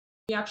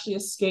He actually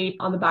escaped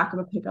on the back of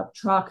a pickup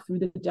truck through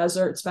the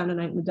desert, spent a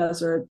night in the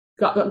desert,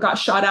 got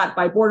shot at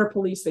by border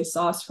police. They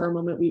saw us for a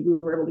moment. We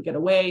were able to get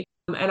away,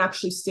 and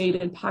actually stayed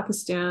in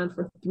Pakistan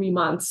for 3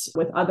 months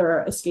with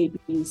other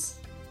escapees.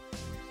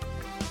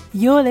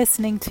 You're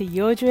listening to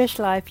Your Jewish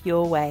Life,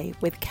 Your Way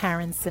with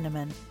Karen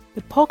Cinnamon,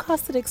 the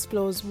podcast that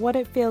explores what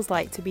it feels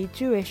like to be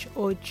Jewish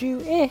or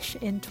Jewish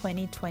in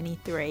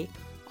 2023.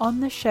 On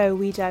the show,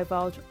 we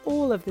divulge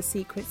all of the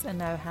secrets and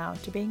know-how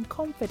to being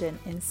confident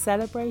in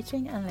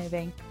celebrating and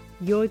living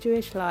your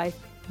Jewish life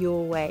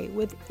your way,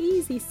 with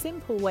easy,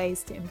 simple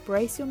ways to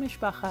embrace your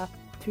mishpacha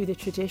through the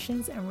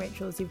traditions and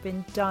rituals you've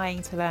been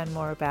dying to learn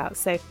more about.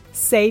 So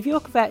save your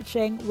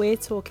kvetching. We're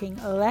talking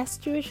less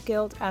Jewish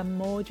guilt and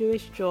more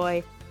Jewish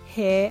joy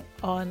here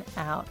on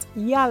out.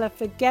 Yalla,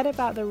 forget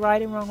about the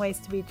right and wrong ways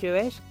to be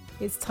Jewish.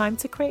 It's time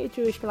to create a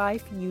Jewish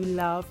life you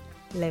love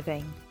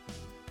living.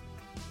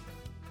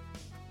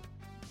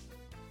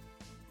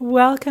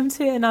 Welcome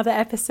to another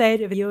episode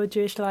of Your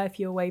Jewish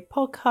Life, Your Way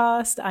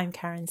podcast. I'm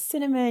Karen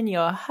Cinnamon,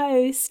 your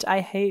host.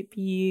 I hope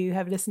you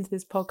have listened to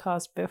this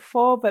podcast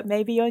before, but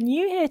maybe you're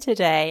new here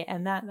today,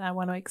 and that I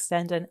want to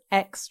extend an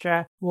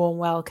extra warm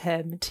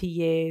welcome to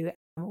you.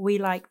 We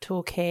like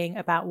talking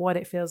about what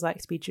it feels like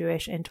to be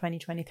Jewish in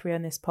 2023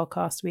 on this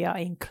podcast. We are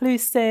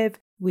inclusive.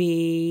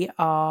 We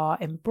are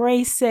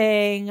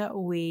embracing.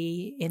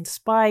 We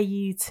inspire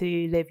you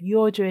to live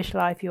your Jewish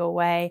life your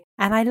way.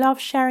 And I love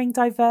sharing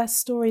diverse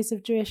stories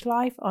of Jewish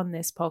life on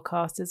this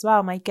podcast as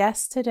well. My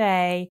guest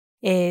today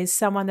is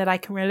someone that I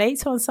can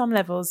relate to on some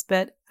levels,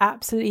 but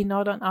absolutely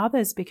not on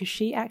others, because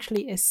she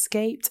actually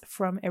escaped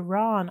from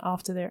Iran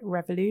after the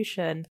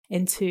revolution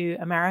into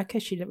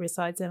America. She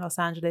resides in Los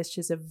Angeles.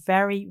 She's a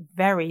very,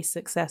 very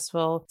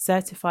successful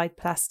certified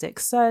plastic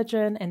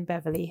surgeon in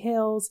Beverly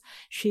Hills.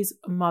 She's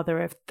a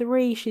mother of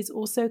 3. She's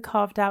also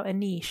carved out a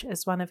niche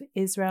as one of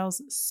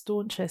Israel's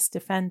staunchest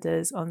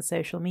defenders on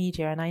social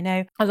media. And I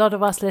know a lot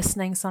of us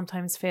listening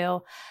sometimes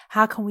feel,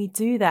 how can we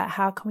do that?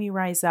 How can we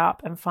rise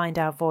up and find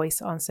our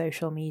voice on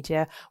social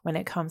media when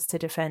it comes to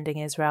defending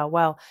Israel?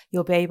 Well,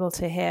 you'll be able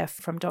to hear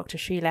from Dr.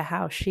 Sheila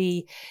how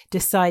she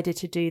decided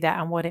to do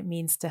that and what it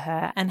means to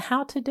her and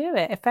how to do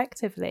it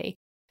effectively.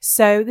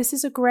 So this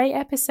is a great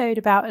episode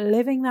about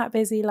living that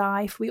busy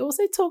life. We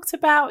also talked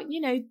about,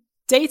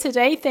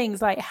 day-to-day things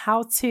like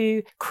how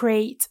to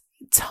create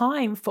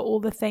time for all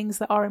the things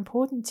that are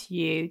important to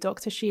you.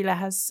 Dr. Sheila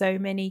has so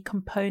many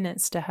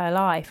components to her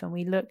life, and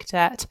we looked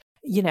at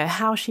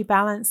how she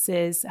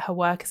balances her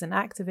work as an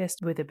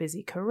activist with a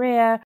busy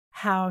career,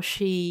 how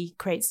she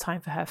creates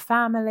time for her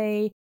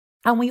family.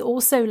 And we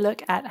also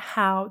look at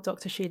how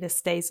Dr. Sheila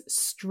stays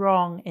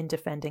strong in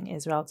defending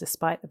Israel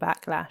despite the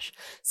backlash,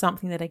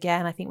 something that,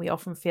 again, I think we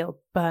often feel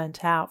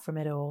burnt out from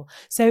it all.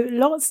 So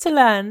lots to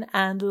learn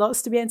and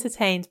lots to be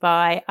entertained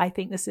by. I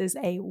think this is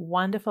a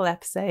wonderful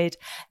episode.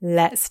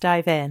 Let's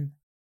dive in.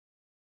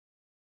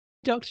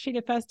 Dr.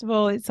 Sheila, first of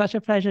all, it's such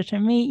a pleasure to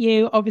meet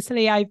you.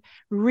 Obviously, I've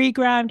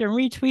regrammed and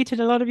retweeted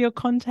a lot of your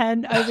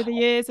content over the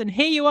years, and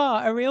here you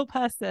are, a real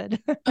person.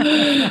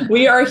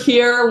 We are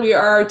here. We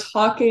are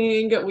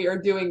talking. We are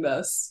doing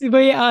this.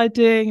 We are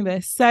doing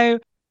this. So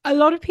a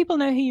lot of people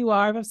know who you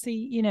are. I've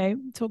obviously,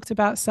 talked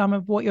about some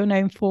of what you're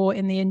known for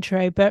in the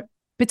intro, but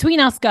between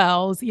us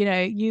girls,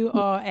 you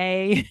are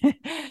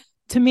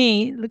to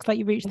me, it looks like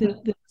you reached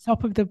the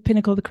top of the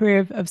pinnacle of the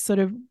career of sort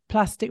of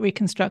plastic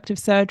reconstructive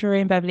surgery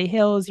in Beverly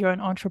Hills. You're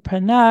an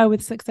entrepreneur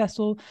with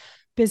successful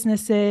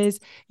businesses.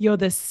 You're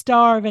the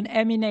star of an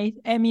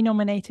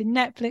Emmy-nominated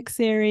Netflix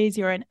series.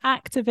 You're an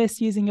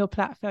activist using your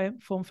platform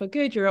for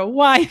good. You're a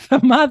wife, a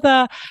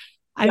mother.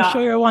 I'm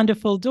sure you're a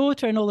wonderful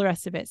daughter and all the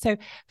rest of it. So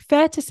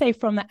fair to say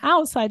from the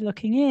outside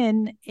looking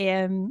in,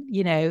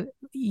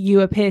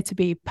 you appear to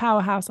be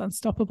powerhouse,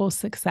 unstoppable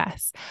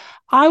success.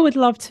 I would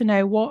love to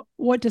know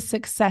what does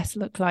success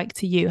look like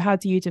to you? How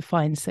do you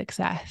define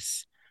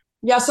success?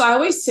 Yeah, so I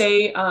always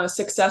say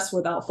success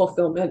without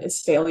fulfillment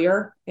is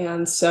failure.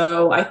 And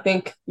so I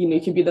think,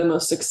 you can be the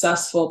most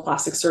successful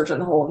plastic surgeon in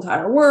the whole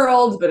entire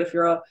world, but if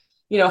you're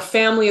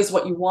family is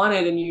what you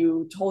wanted and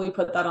you totally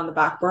put that on the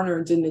back burner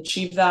and didn't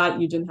achieve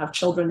that, you didn't have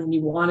children and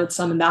you wanted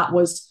some, and that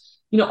was,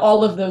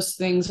 all of those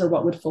things are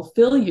what would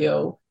fulfill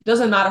you. It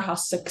doesn't matter how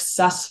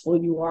successful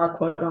you are,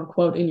 quote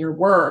unquote, in your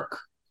work,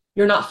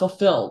 you're not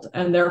fulfilled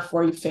and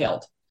therefore you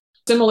failed.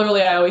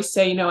 Similarly, I always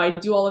say, I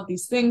do all of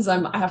these things.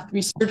 I have 3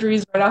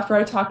 surgeries right after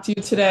I talked to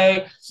you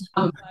today.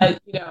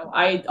 But,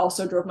 I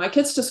also drove my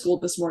kids to school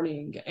this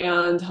morning,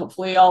 and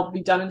hopefully I'll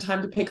be done in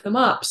time to pick them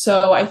up.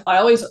 So I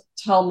always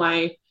tell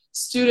my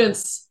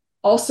students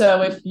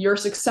also, if you're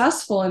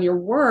successful in your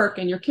work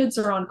and your kids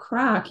are on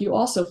crack, you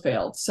also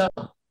failed. So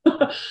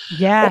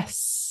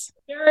yes,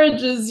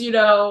 marriage is,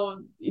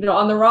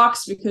 on the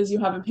rocks because you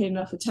haven't paid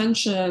enough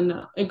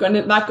attention. And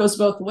that goes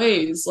both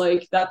ways.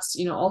 Like that's,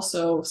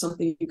 also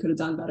something you could have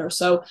done better.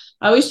 So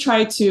I always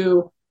try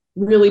to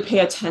really pay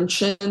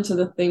attention to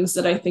the things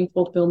that I think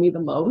fulfill me the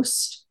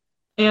most.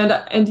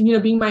 And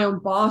being my own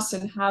boss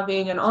and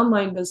having an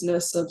online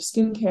business of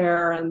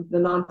skincare and the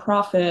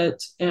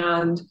nonprofit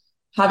and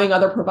having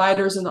other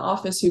providers in the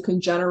office who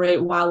can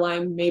generate while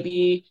I'm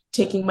maybe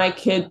taking my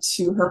kid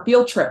to her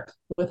field trip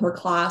with her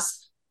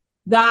class.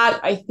 That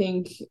I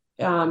think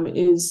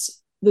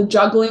is the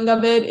juggling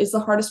of it is the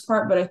hardest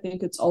part, but I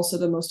think it's also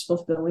the most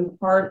fulfilling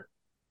part.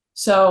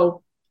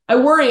 So I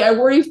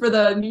worry for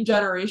the new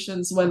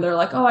generations when they're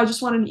like, oh, I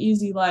just want an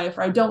easy life,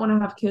 or I don't want to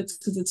have kids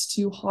because it's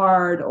too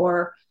hard,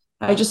 or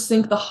I just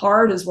think the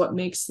hard is what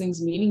makes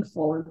things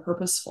meaningful and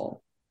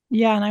purposeful.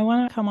 Yeah, and I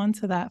want to come on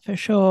to that for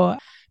sure.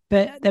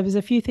 But there was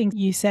a few things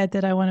you said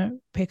that I want to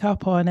pick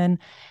up on. And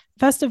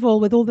first of all,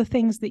 with all the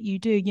things that you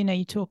do,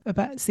 you talk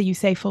about, so you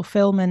say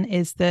fulfillment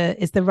is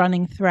the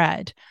running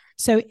thread.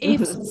 So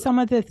if some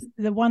of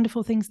the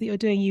wonderful things that you're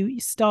doing, you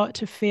start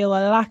to feel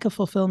a lack of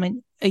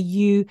fulfillment, are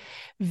you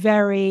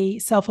very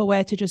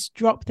self-aware to just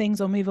drop things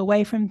or move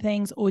away from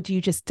things? Or do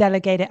you just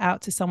delegate it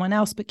out to someone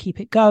else, but keep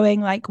it going?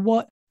 Like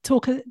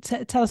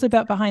tell us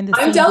about behind the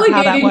scenes. I'm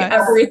delegating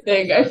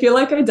everything. I feel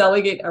like I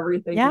delegate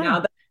everything now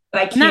that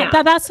I can't.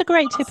 That's a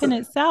great tip in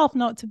itself,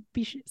 not to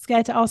be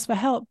scared to ask for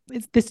help.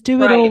 It's this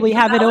do it all, we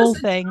have it all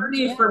thing.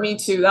 For me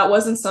too. That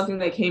wasn't something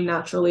that came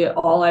naturally at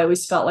all. I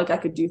always felt like I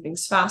could do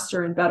things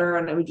faster and better,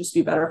 and it would just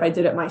be better if I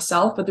did it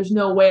myself. But there's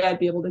no way I'd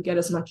be able to get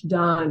as much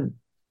done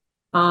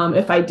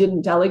if I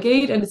didn't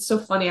delegate. And it's so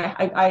funny.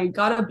 I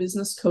got a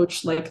business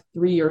coach like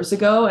 3 years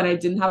ago, and I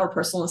didn't have a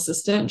personal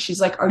assistant. And she's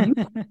like, "Are you?"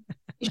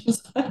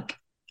 She's like,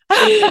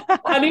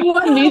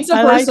 anyone needs a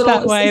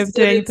personal way of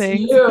doing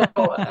things.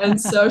 And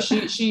so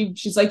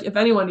she's like, if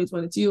anyone needs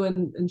one, it's you.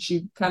 And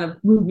she kind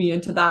of moved me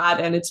into that,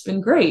 and it's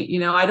been great.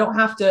 I don't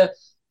have to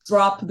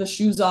drop the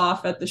shoes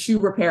off at the shoe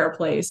repair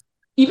place.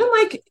 Even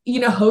like,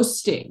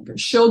 hosting,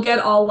 she'll get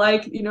all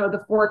like,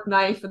 the fork,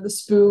 knife, and the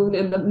spoon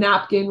and the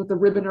napkin with the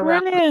ribbon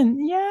around. Brilliant.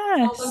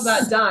 Yes. All of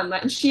that done.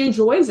 And she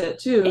enjoys it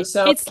too.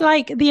 So it's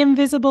like the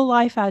invisible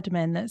life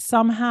admin that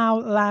somehow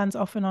lands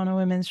often on a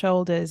woman's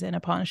shoulders in a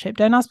partnership.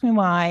 Don't ask me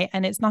why.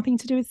 And it's nothing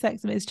to do with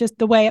sex. It's just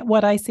the way,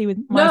 what I see with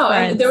my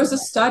friends. And there was a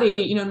study,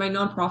 in my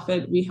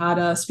nonprofit, we had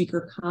a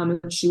speaker come,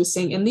 and she was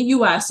saying in the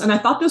US, and I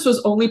thought this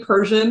was only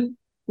Persian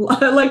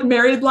like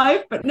married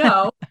life, but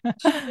no,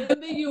 in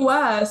the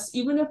US,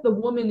 even if the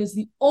woman is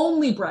the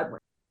only breadwinner,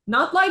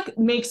 not like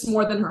makes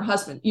more than her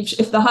husband,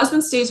 if the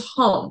husband stays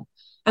home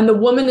and the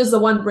woman is the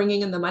one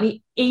bringing in the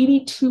money,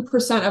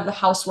 82% of the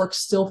housework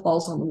still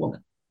falls on the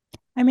woman.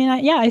 I mean,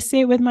 I see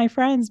it with my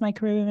friends, my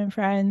career women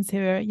friends who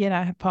are,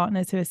 have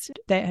partners who are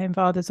stay-at-home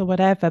fathers or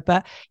whatever,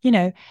 but,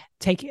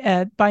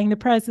 buying the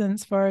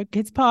presents for a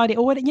kid's party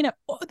or what,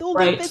 all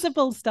the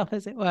invisible stuff,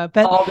 as it were.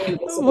 But all the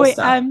invisible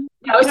stuff.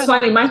 It was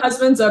funny. My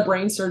husband's a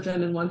brain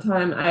surgeon, and one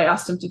time I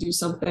asked him to do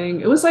something.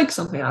 It was like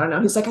something, I don't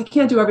know. He's like, I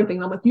can't do everything.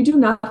 And I'm like, you do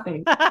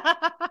nothing.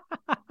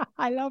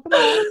 I love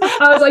that.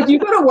 I was like, you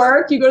go to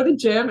work, you go to the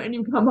gym, and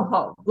you come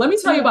home. Let me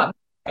tell you about.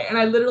 And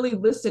I literally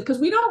listed, because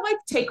we don't like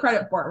take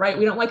credit for it, right?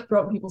 We don't like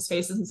throw it in people's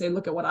faces and say,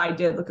 look at what I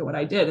did. Look at what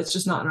I did. It's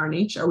just not in our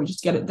nature. We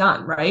just get it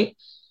done, right?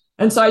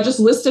 And so I just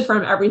listed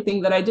from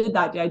everything that I did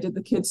that day. I did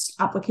the kids'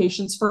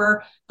 applications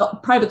for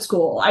private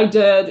school. I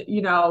did,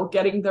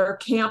 getting their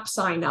camp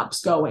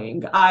signups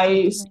going.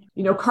 I,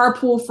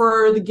 carpool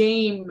for the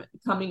game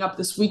coming up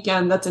this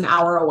weekend that's an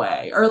hour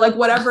away, or like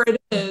whatever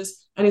it is.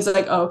 And he's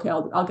like, oh, okay,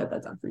 I'll get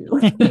that done for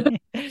you.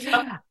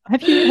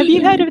 Have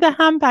you heard of the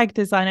handbag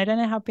design? I don't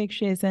know how big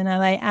she is in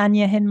LA.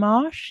 Anya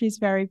Hinmarsh. She's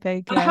very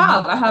big. I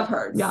have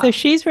heard. Yeah. So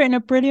she's written a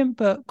brilliant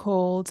book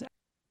called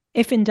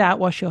If in Doubt,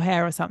 Wash Your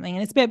Hair or something.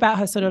 And it's a bit about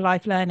her sort of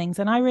life learnings.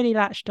 And I really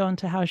latched on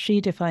to how she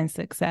defines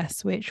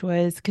success, which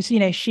was because,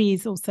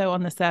 she's also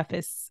on the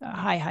surface a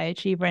high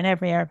achiever in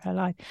every area of her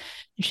life.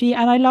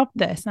 And I love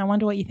this. And I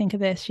wonder what you think of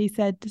this. She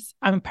said,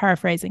 I'm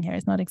paraphrasing here,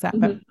 it's not exact,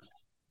 but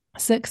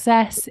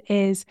success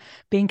is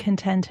being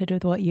contented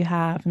with what you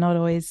have, not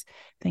always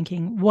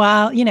thinking,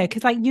 well,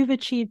 because like you've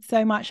achieved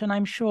so much, and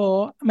I'm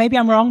sure maybe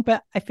I'm wrong,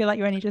 but I feel like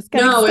you're only just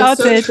getting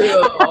started. It's so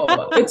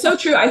true. It's so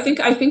true. I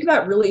think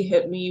that really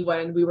hit me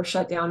when we were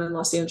shut down in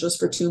Los Angeles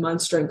for 2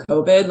 months during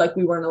COVID. Like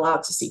we weren't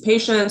allowed to see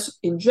patients,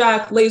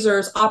 inject,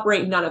 lasers,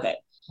 operate, none of it.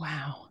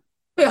 Wow.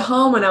 At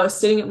home, and I was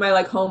sitting at my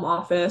like home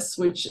office,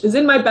 which is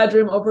in my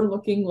bedroom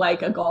overlooking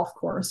like a golf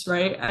course,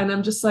 right? And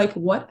I'm just like,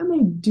 what am I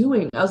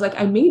doing? I was like,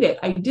 I made it.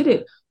 I did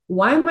it.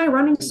 Why am I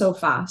running so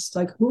fast?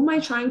 Like, who am I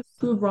trying to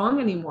prove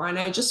wrong anymore? And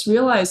I just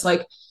realized,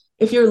 like,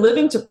 if you're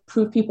living to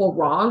prove people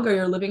wrong, or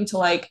you're living to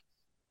like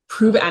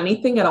prove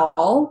anything at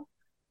all,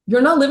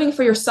 you're not living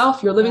for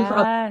yourself. You're living for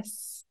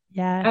others.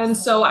 Yes. And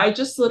so I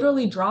just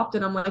literally dropped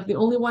it. I'm like, the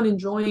only one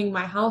enjoying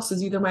my house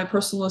is either my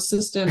personal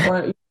assistant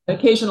or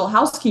occasional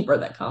housekeeper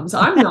that comes.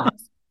 I'm not.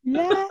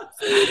 Yes.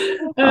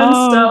 And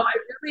so I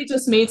really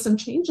just made some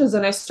changes,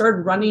 and I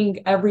started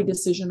running every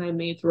decision I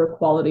made through a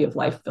quality of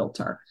life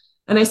filter.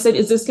 And I said,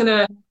 is this going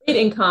to create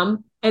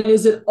income? And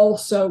is it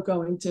also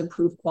going to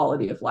improve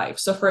quality of life?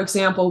 So for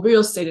example,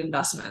 real estate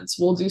investments,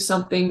 we'll do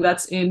something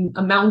that's in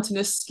a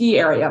mountainous ski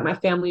area. My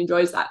family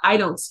enjoys that. I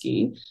don't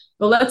ski,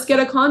 but let's get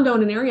a condo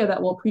in an area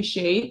that will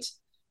appreciate,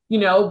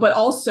 but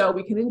also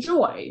we can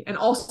enjoy, and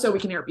also we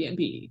can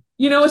Airbnb,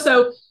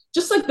 so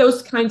just like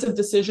those kinds of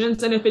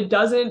decisions. And if it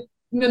doesn't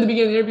the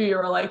beginning of the interview, you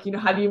were like,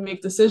 how do you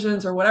make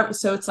decisions or whatever?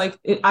 So it's like,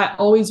 I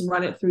always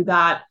run it through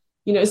that,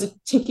 is it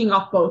ticking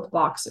off both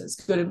boxes?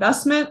 Good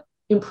investment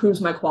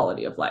improves my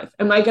quality of life.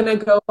 Am I going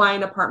to go buy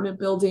an apartment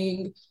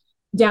building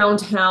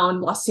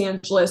downtown Los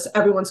Angeles?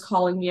 Everyone's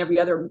calling me every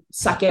other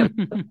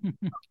second.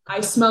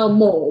 I smell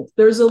mold.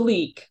 There's a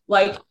leak,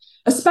 like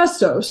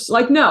asbestos.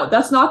 Like, no,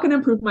 that's not going to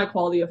improve my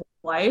quality of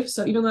life.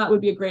 So even though that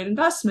would be a great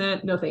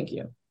investment, no, thank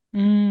you.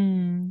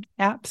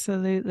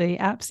 Absolutely.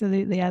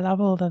 Absolutely. I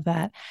love all of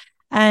that.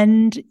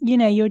 And,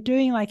 you're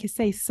doing, like I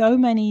say, so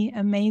many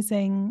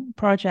amazing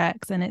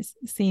projects. And it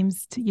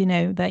seems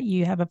to, that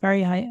you have a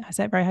very high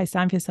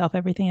standard for yourself.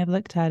 Everything I've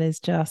looked at is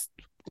just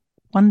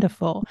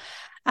wonderful.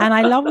 And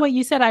I love what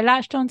you said. I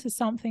latched on to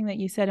something that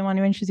you said in one of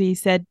your interviews. You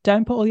said,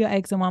 don't put all your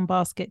eggs in one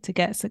basket to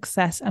get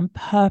success and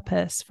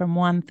purpose from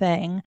one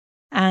thing.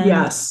 And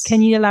yes.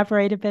 Can you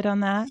elaborate a bit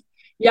on that?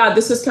 Yeah,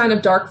 this is kind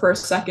of dark for a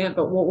second,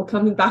 but we'll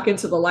come back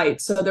into the light.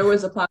 So there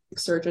was a plastic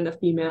surgeon, a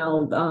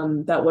female,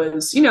 that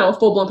was, a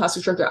full-blown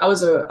plastic surgeon. I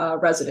was a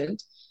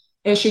resident,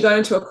 and she got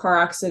into a car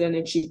accident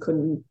and she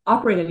couldn't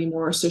operate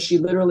anymore. So she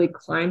literally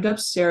climbed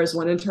upstairs,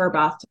 went into her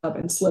bathtub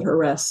and slit her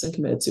wrists and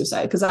committed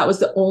suicide, because that was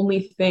the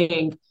only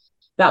thing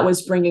that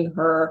was bringing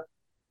her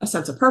a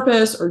sense of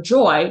purpose or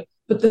joy.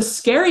 But the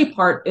scary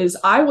part is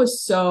I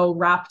was so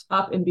wrapped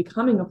up in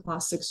becoming a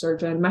plastic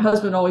surgeon. My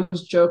husband always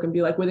joke and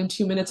be like, within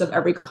 2 minutes of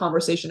every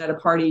conversation at a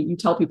party, you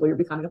tell people you're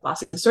becoming a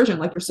plastic surgeon.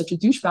 Like, you're such a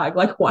douchebag.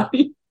 Like, why?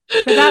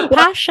 But that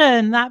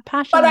passion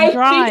but I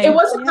drive. think it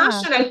wasn't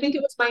passion. I think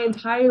it was my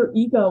entire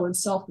ego and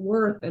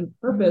self-worth and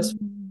purpose.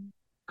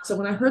 So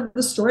when I heard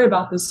the story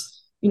about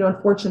this,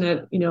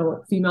 unfortunate,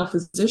 female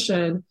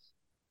physician,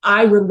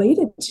 I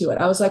related to it.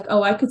 I was like,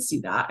 oh, I could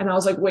see that. And I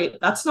was like, wait,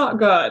 that's not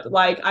good.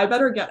 Like, I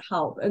better get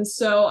help. And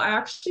so I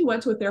actually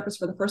went to a therapist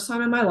for the first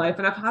time in my life.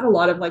 And I've had a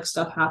lot of like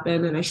stuff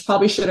happen, and I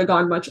probably should have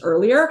gone much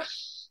earlier.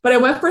 But I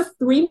went for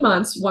 3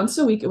 months, once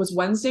a week. It was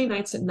Wednesday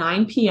nights at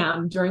 9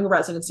 p.m. during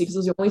residency, because it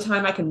was the only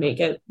time I could make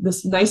it.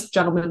 This nice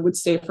gentleman would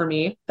stay for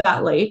me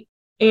that late.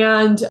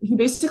 And he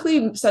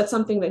basically said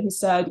something that he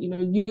said,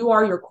 you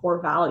are your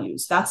core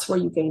values. That's where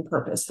you gain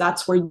purpose.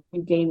 That's where you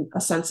gain a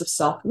sense of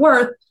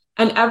self-worth.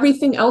 And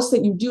everything else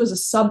that you do is a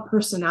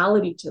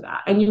sub-personality to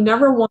that. And you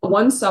never want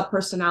one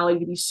sub-personality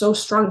to be so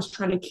strong as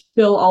trying to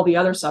kill all the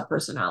other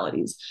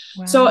sub-personalities.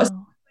 Wow. So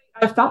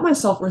I felt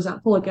myself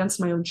resentful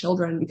against my own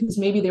children, because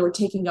maybe they were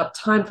taking up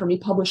time for me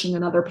publishing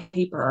another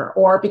paper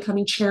or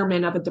becoming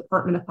chairman of a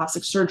department of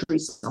plastic surgery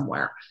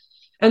somewhere.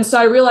 And so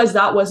I realized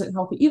that wasn't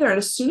healthy either. And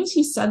as soon as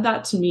he said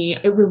that to me,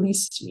 it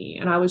released me.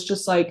 And I was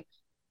just like,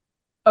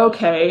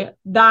 okay,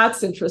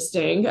 that's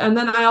interesting. And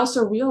then I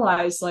also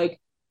realized, like,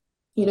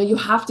 you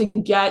have to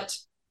get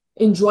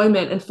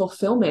enjoyment and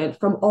fulfillment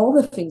from all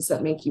the things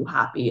that make you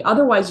happy.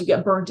 Otherwise, you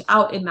get burnt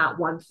out in that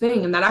one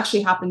thing. And that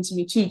actually happened to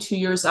me too. 2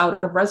 years out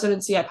of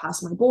residency, I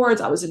passed my boards.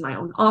 I was in my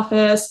own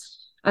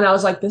office, and I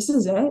was like, this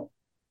is it.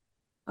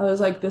 I was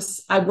like,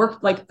 I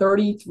worked like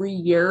 33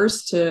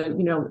 years to,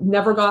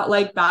 never got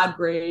like bad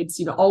grades,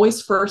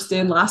 always first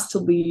in, last to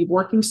leave,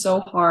 working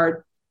so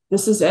hard.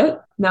 This is it.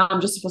 Now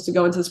I'm just supposed to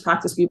go into this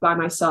practice, be by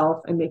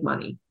myself, and make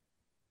money.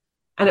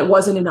 And it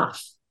wasn't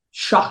enough.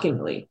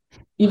 Shockingly,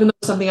 even though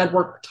it's something I'd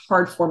worked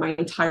hard for my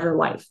entire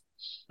life.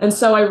 And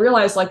so I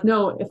realized, like,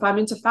 no, if I'm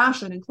into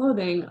fashion and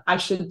clothing, I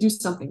should do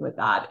something with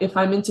that. If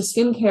I'm into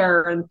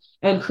skincare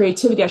and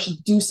creativity, I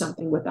should do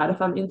somethit with that.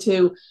 If I'm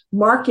into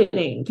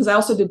marketing, because I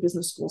also did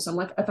business school. So I'm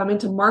like, if I'm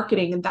into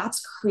marketing and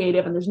that's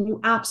creative and there's new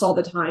apps all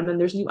the time and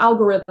there's new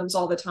algorithms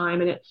all the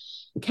time, and it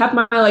kept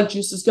my like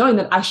juices going,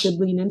 that I should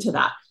lean into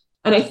that.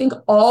 And I think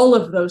all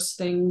of those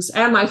things,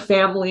 and my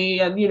family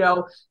and,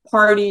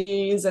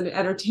 parties and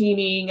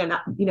entertaining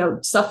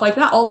and, stuff like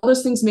that, all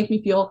those things make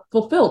me feel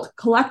fulfilled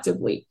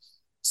collectively.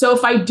 So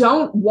if I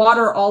don't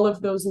water all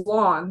of those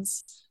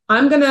lawns,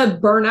 I'm going to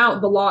burn out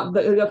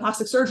the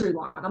plastic surgery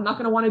lawn. I'm not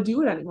going to want to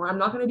do it anymore. I'm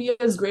not going to be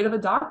as great of a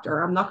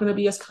doctor. I'm not going to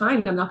be as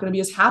kind. I'm not going to be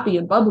as happy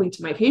and bubbly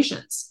to my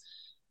patients.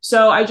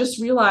 So I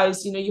just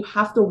realized, you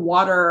have to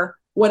water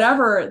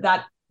whatever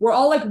that. We're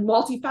all like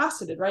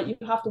multifaceted, right? You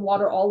have to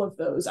water all of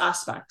those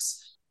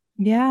aspects.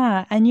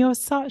 Yeah. And you're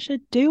such a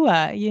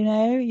doer,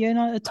 you're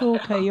not a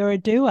talker, you're a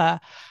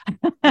doer.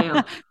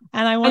 Yeah.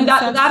 And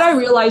that I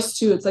realized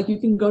too. It's like, you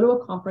can go to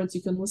a conference,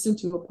 you can listen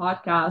to a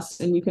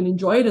podcast, and you can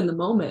enjoy it in the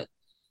moment.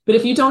 But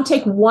if you don't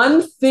take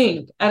one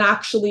thing and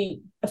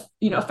actually,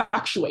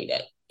 effectuate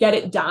it, get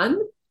it done,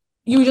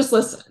 you just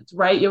listened,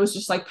 right? It was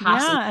just like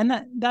passive. Yeah,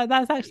 and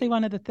that's actually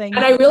one of the things.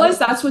 And I realized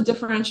that's what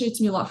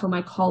differentiates me a lot from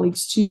my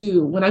colleagues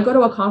too. When I go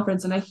to a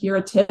conference and I hear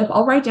a tip,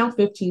 I'll write down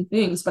 15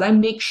 things, but I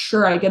make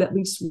sure I get at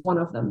least one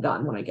of them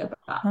done when I get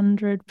back.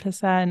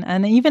 100%.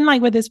 And even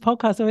like with this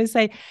podcast, I always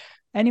say,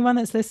 anyone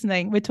that's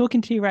listening, we're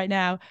talking to you right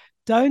now,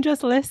 don't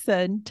just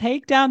listen,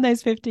 take down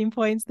those 15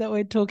 points that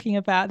we're talking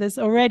about. There's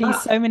already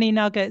so many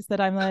nuggets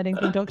that I'm learning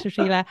from Dr.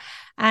 Sheila,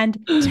 and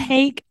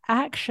take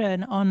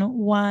action on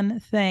one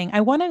thing. I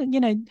want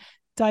to,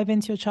 dive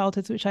into your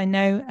childhood, which I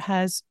know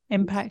has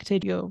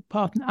impacted your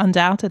path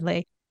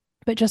undoubtedly.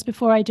 But just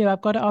before I do,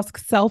 I've got to ask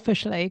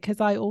selfishly, because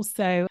I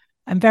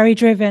I'm very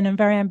driven and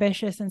very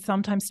ambitious, and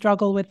sometimes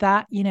struggle with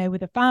that,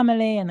 with the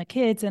family and the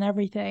kids and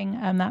everything,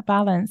 and that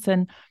balance.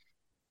 And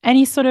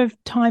any sort of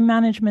time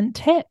management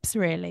tips,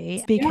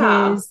 really,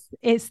 because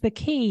it's the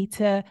key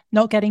to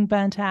not getting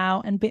burnt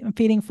out and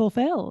feeling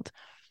fulfilled.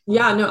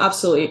 Yeah, no,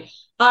 absolutely.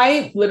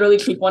 I literally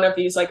keep one of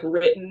these like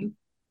written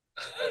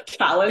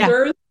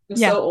calendars.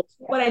 Yeah. So,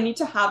 but I need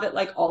to have it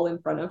like all in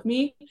front of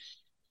me.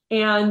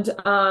 And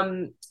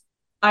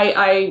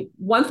I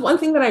one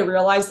thing that I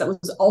realized that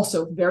was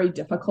also very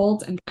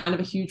difficult and kind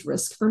of a huge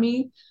risk for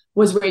me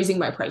was raising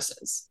my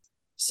prices.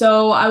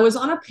 So I was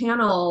on a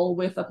panel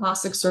with a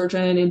plastic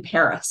surgeon in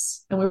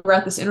Paris, and we were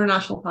at this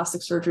international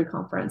plastic surgery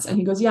conference. And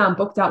he goes, "Yeah, I'm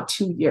booked out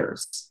 2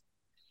 years."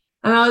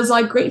 And I was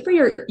like, "Great for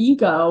your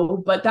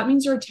ego, but that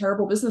means you're a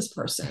terrible business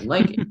person."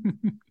 Like,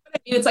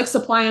 it's like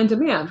supply and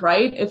demand,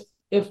 right?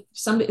 If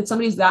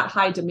somebody's that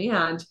high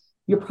demand,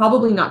 you're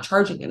probably not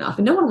charging enough,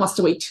 and no one wants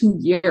to wait 2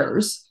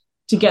 years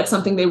to get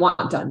something they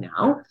want done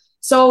now.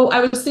 So I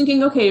was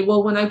thinking, okay,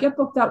 well, when I get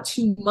booked out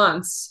 2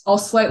 months, I'll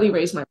slightly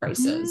raise my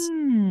prices.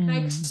 And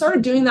I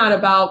started doing that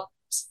about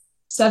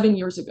 7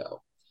 years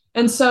ago.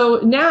 And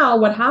so now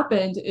what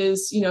happened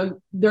is,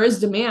 there is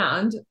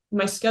demand.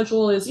 My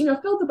schedule is,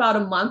 filled about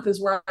a month is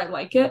where I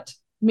like it.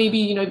 Maybe,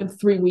 even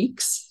 3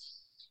 weeks.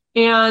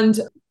 And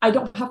I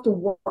don't have to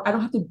work. I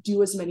don't have to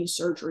do as many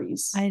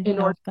surgeries in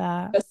order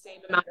to get the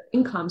same amount of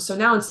income. So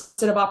now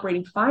instead of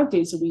operating 5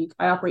 days a week,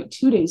 I operate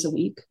 2 days a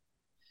week.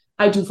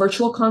 I do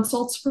virtual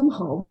consults from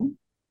home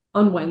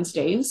on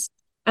Wednesdays.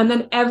 And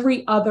then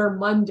every other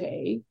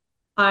Monday,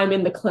 I'm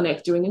in the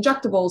clinic doing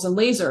injectables and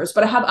lasers,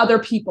 but I have other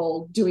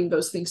people doing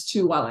those things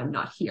too while I'm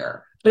not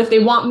here. But if they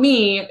want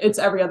me, it's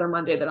every other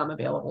Monday that I'm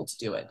available to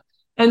do it.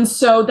 And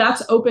so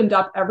that's opened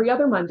up every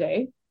other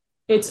Monday.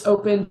 It's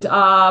opened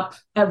up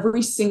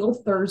every single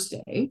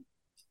Thursday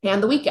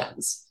and the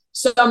weekends.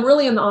 So I'm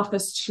really in the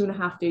office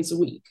 2.5 days a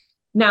week.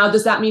 Now,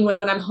 does that mean when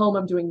I'm home,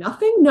 I'm doing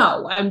nothing?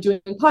 No, I'm doing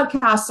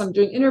podcasts, I'm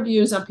doing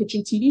interviews, I'm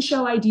pitching TV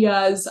show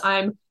ideas,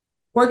 I'm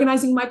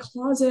organizing my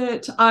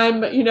closet, I'm,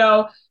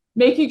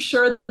 making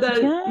sure that,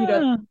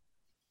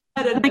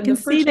 I can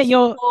see that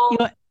you're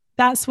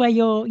that's where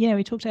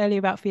we talked earlier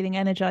about feeling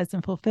energized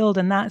and fulfilled,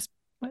 and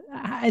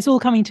it's all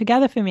coming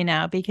together for me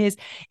now, because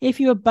if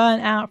you were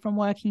burnt out from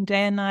working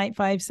day and night,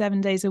 7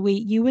 days a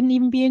week, you wouldn't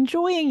even be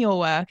enjoying your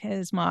work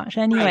as much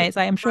anyway. Right. It's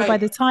like, I'm sure by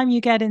the time you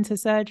get into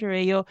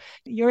surgery,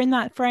 you're in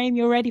that frame,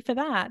 you're ready for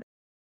that.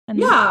 And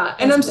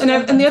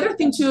the other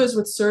thing too is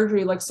with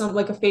surgery, like a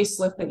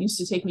facelift that used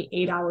to take me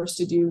 8 hours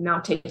to do now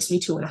takes me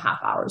 2.5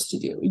 hours to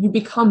do. You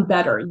become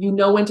better. You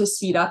know when to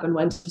speed up and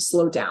when to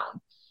slow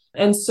down.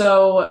 And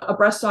so a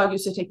breast aug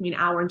used to take me an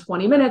hour and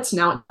 20 minutes.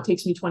 Now it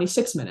takes me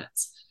 26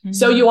 minutes. Mm-hmm.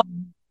 So you are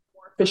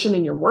more efficient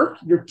in your work.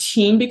 Your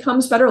team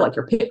becomes better. Like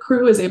your pit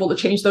crew is able to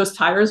change those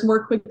tires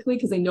more quickly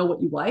because they know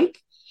what you like.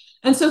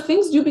 And so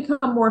things do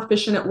become more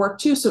efficient at work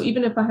too. So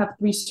even if I have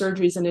 3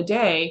 surgeries in a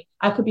day,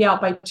 I could be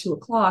out by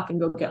 2:00 and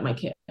go get my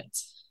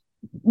kids.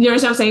 You know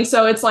what I'm saying?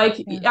 So it's like,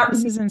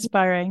 this is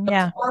inspiring.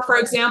 Yeah. Or for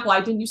example, I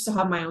didn't used to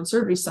have my own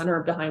surgery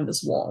center behind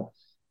this wall.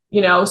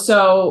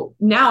 So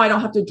now I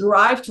don't have to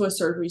drive to a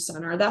surgery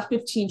center. That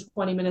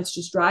 15-20 minutes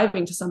just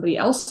driving to somebody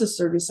else's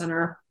surgery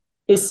center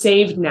is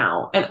saved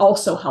now and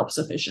also helps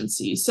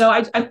efficiency. So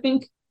I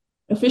think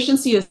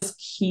efficiency is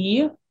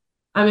key.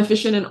 I'm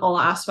efficient in all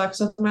aspects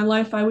of my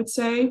life, I would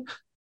say.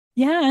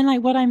 Yeah. And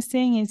like what I'm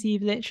seeing is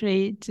you've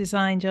literally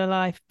designed your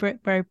life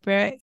brick by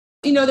brick.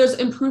 There's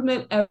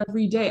improvement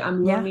every day.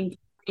 I'm learning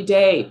every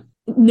day.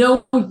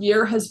 No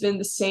year has been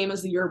the same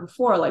as the year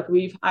before. Like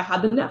I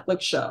had the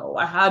Netflix show.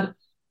 I had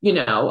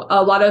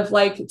a lot of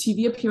like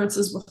TV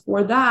appearances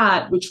before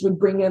that, which would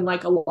bring in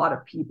like a lot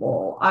of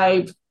people.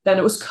 Then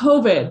it was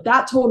COVID.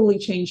 That totally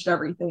changed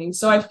everything.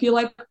 So I feel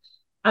like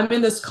I'm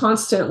in this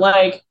constant,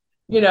 like,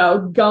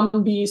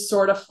 Gumby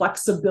sort of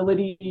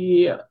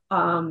flexibility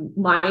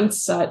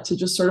mindset to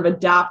just sort of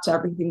adapt to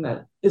everything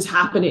that is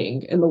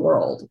happening in the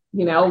world.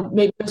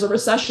 Maybe there's a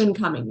recession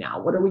coming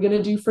now. What are we going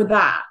to do for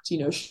that?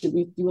 Should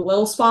we do a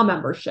little spa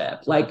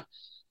membership? Like,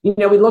 we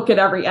look at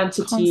every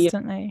entity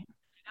constantly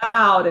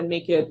out and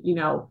make it,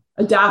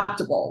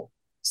 adaptable.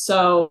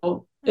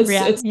 So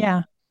it's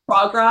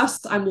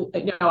progress.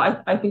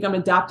 I think I'm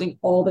adapting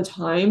all the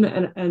time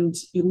and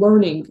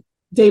learning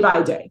day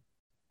by day.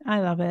 I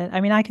love it.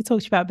 I mean, I could talk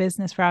to you about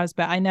business for hours,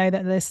 but I know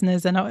that the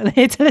listeners are not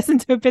here to listen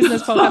to a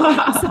business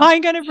podcast. So I'm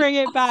going to bring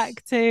it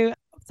back to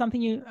I'm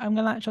going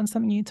to latch on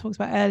something you talked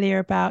about earlier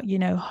about,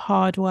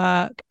 hard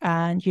work.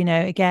 And,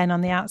 again,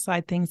 on the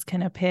outside, things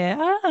can appear,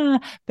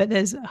 but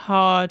there's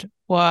hard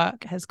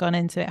work has gone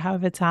into it,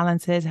 however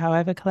talented,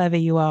 however clever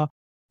you are.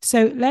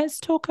 So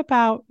let's talk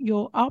about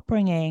your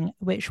upbringing,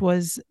 which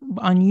was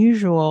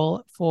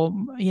unusual for,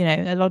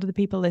 a lot of the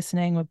people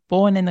listening were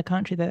born in the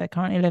country that they're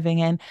currently living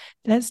in.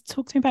 Let's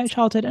talk to me about your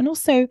childhood and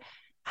also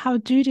how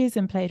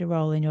Judaism played a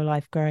role in your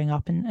life growing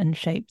up and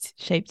shaped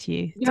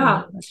you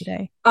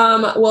today.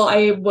 Well,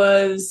 I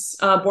was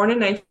born in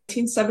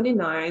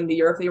 1979, the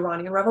year of the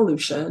Iranian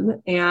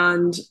Revolution,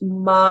 and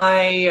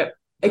my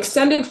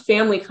extended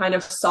family kind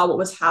of saw what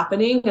was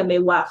happening and they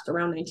left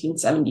around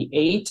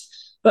 1978.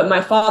 But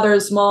my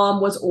father's mom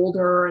was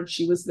older and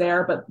she was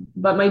there.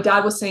 But my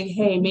dad was saying,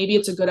 hey, maybe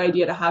it's a good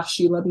idea to have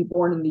Sheila be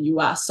born in the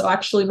US. So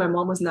actually, my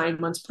mom was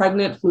 9 months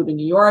pregnant, flew to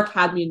New York,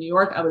 had me in New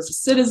York. I was a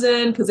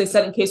citizen because they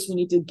said in case we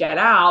need to get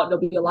out,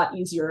 it'll be a lot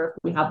easier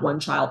if we have one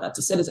child that's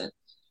a citizen.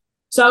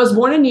 So I was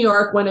born in New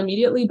York, went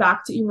immediately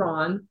back to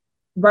Iran.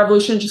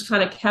 Revolution just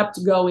kind of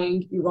kept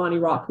going.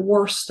 Iran-Iraq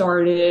war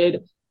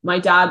started. My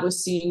dad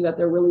was seeing that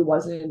there really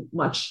wasn't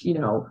much,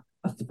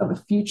 of a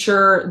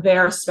future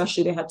there,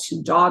 especially they had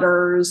two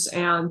daughters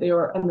and they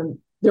were, and then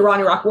the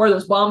Iran-Iraq war,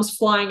 there's bombs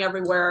flying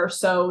everywhere.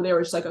 So they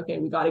were just like, okay,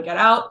 we got to get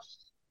out.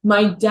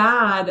 My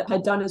dad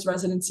had done his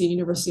residency at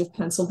University of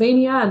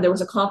Pennsylvania and there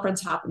was a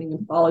conference happening in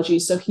pathology.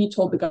 So he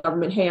told the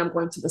government, hey, I'm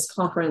going to this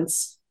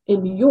conference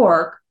in New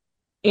York.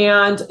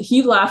 And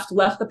he left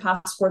the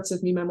passports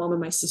of me, my mom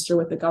and my sister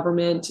with the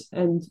government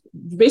and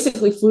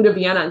basically flew to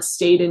Vienna and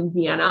stayed in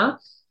Vienna.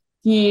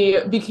 He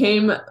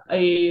became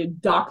a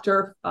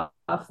doctor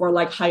for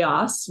like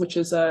Hayas, which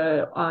is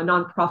a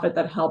nonprofit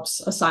that helps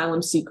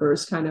asylum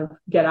seekers kind of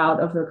get out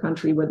of their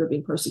country where they're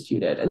being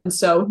persecuted. And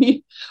so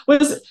he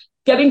was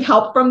getting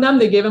help from them.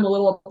 They gave him a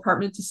little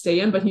apartment to stay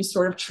in, but he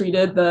sort of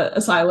treated the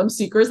asylum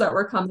seekers that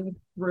were coming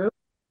through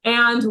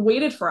and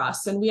waited for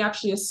us. And we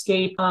actually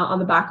escaped on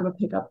the back of a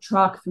pickup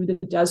truck through the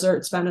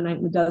desert, spent a night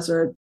in the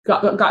desert,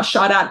 got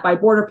shot at by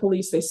border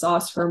police. They saw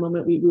us for a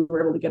moment. We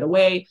were able to get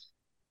away.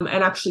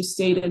 And actually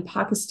stayed in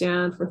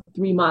Pakistan for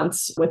 3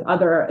 months with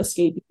other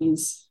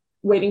escapees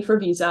waiting for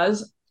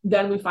visas.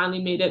 Then we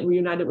finally made it,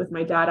 reunited with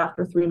my dad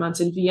after 3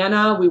 months in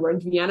Vienna. We were in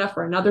Vienna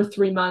for another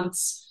 3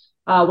 months,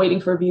 waiting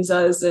for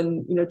visas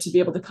and, to be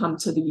able to come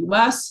to the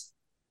US.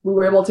 We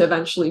were able to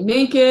eventually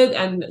make it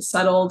and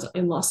settled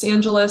in Los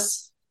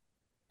Angeles.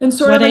 And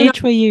what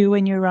age were you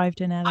when you arrived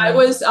in LA? I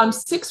was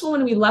 6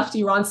 when we left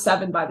Iran,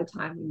 7 by the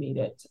time we made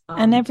it.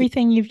 And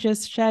everything you've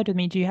just shared with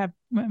me, do you have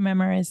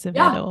memories of it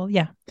all?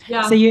 Yeah.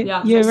 So you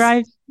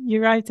arrived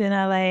in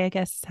LA, I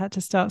guess, had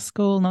to start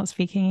school not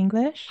speaking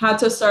English? Had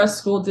to start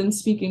school, didn't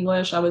speak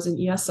English. I was in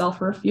ESL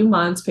for a few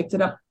months, picked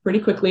it up pretty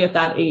quickly at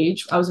that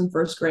age. I was in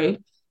first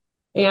grade.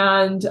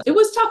 And it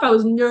was tough. I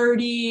was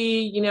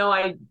nerdy,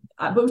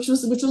 but which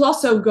was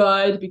also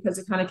good because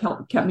it kind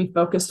of kept me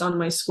focused on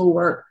my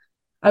schoolwork.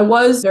 I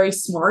was very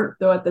smart,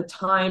 though at the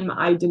time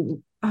I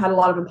had a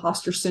lot of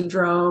imposter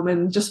syndrome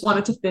and just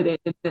wanted to fit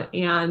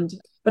in.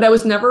 But I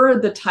was never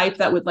the type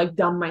that would like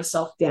dumb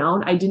myself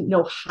down. I didn't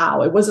know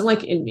how. It wasn't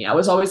like in me. I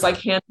was always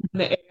like hand in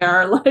the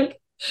air,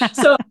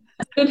 so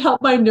it didn't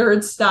help my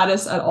nerd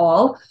status at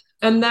all.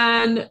 And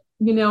then,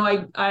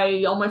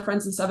 I all my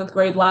friends in 7th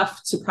grade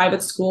left to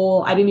private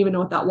school. I didn't even know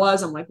what that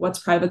was. I'm like, what's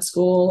private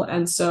school?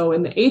 And so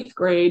in the 8th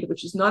grade,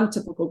 which is not a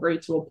typical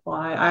grade to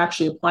apply, I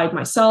actually applied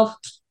myself.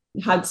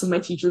 Had some of my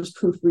teachers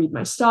proofread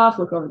my stuff,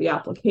 look over the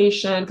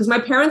application. Because my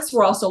parents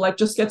were also like,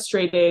 just get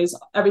straight A's.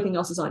 Everything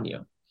else is on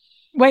you.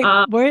 Wait,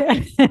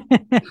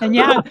 and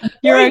yeah,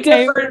 you're very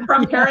okay. different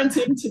from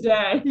parenting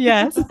today.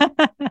 Yes.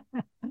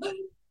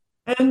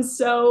 And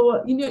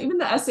so, even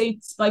the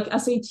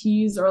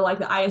SATs or like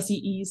the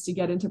ISEEs to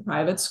get into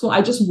private school,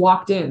 I just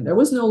walked in. There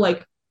was no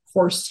like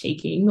course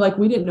taking. Like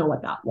we didn't know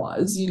what that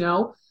was,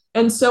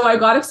 And so I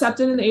got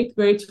accepted in 8th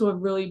grade to a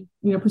really,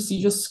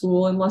 prestigious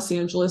school in Los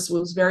Angeles. It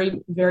was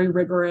very, very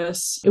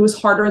rigorous. It was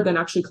harder than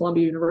actually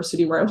Columbia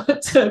University where I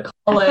went to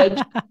college.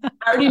 I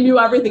already knew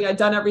everything. I'd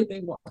done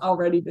everything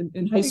already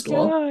in high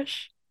school.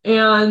 Gosh.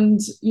 And,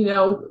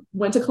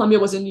 went to Columbia,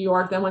 was in New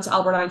York, then went to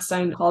Albert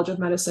Einstein College of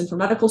Medicine for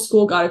medical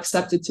school, got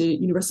accepted to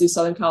University of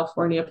Southern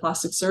California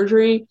plastic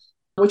surgery,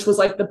 which was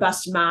like the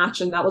best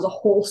match. And that was a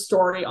whole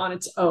story on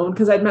its own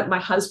because I'd met my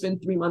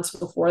husband 3 months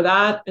before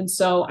that. And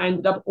so I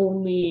ended up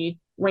only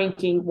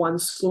ranking one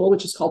school,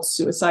 which is called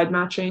suicide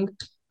matching,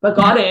 but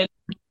got in.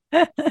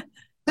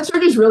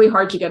 Surgery is really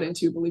hard to get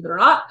into, believe it or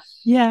not.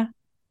 Yeah.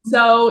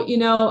 So,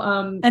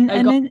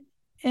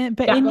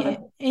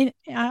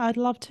 I'd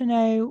love to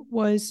know,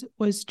 was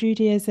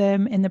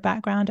Judaism in the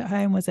background at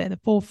home? Was it at the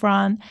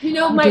forefront?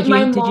 My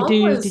mom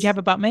did you have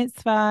a bat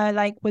mitzvah?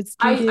 Like, was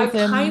Judaism? I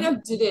kind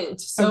of didn't.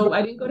 So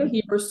I didn't go to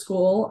Hebrew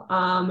school.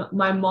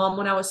 My mom,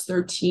 when I was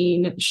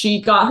 13,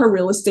 she got her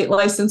real estate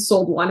license,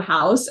 sold one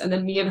house, and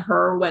then me and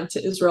her went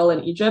to Israel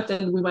and Egypt,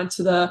 and we went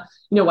to the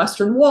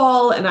Western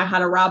Wall, and I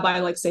had a rabbi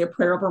like say a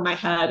prayer over my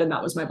head, and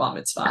that was my bat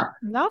mitzvah.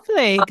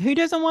 Lovely. Who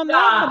doesn't want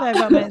that for their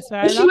bat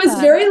mitzvah? She was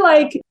very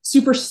like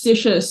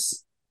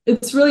superstitious.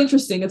 It's really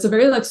interesting. It's a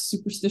very like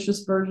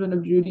superstitious version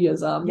of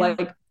Judaism. Yeah.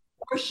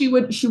 Or she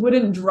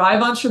wouldn't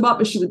drive on Shabbat,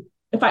 but she would,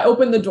 if I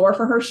opened the door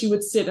for her, she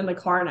would sit in the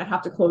car and I'd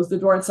have to close the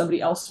door and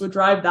somebody else would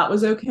drive. That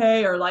was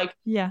okay. Or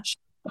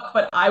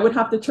but I would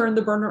have to turn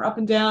the burner up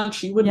and down.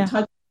 She wouldn't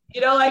touch,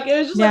 it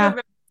was just like a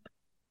very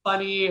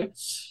funny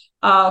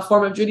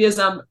form of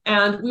Judaism.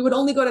 And we would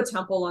only go to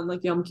temple on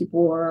like Yom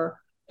Kippur.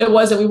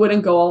 We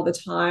wouldn't go all the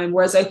time.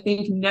 Whereas I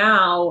think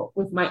now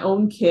with my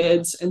own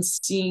kids and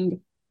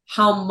seeing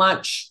how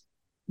much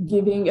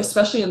giving,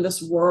 especially in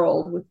this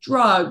world with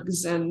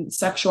drugs and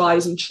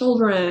sexualizing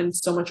children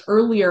so much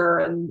earlier,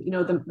 and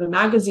the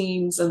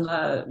magazines and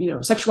the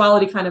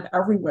sexuality kind of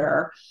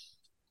everywhere.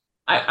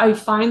 I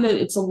find that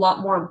it's a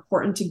lot more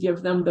important to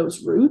give them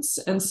those roots.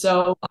 And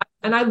so,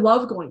 and I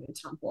love going to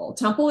temple.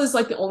 Temple is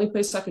like the only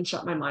place I can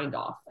shut my mind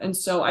off. And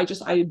so I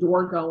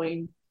adore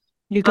going.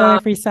 You go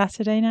every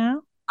Saturday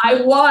now?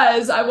 I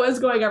was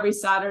going every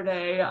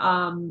Saturday.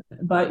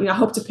 But I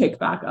hope to pick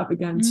back up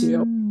again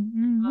too.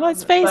 Well,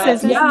 it's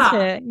phases, isn't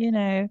it?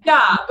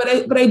 Yeah,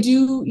 but I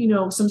do,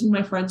 sometimes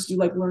my friends do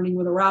like learning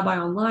with a rabbi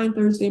online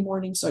Thursday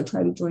morning. So I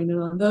try to join in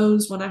on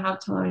those when I have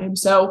time.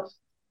 So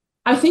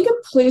I think it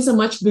plays a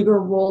much bigger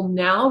role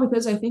now,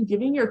 because I think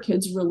giving your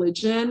kids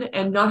religion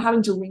and not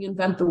having to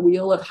reinvent the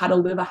wheel of how to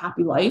live a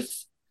happy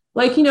life,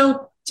 like,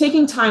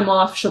 taking time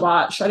off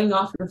Shabbat, shutting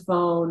off your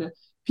phone,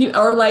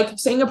 or like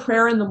saying a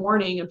prayer in the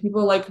morning, and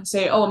people like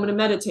say, oh, I'm going to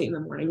meditate in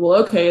the morning. Well,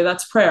 okay,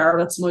 that's prayer.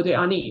 That's Modeh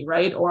Ani,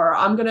 right? Or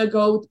I'm going to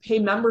go pay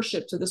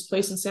membership to this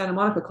place in Santa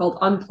Monica called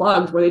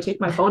Unplugged, where they take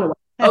my phone away.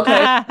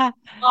 Okay.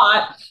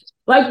 Not.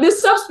 Like, this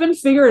stuff's been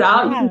figured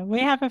out. Yeah, we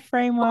have a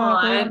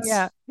framework.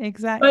 Yeah,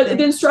 exactly. But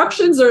the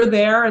instructions are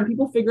there, and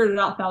people figured it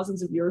out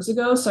thousands of years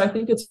ago. So I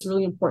think it's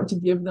really important to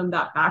give them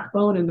that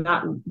backbone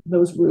and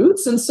those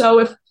roots. And so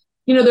if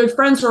their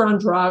friends are on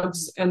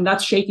drugs and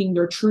that's shaking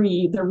their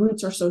tree, their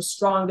roots are so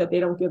strong that they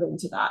don't give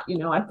into that.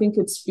 I think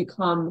it's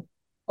become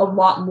a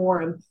lot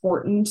more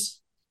important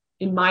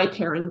in my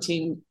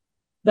parenting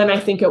than I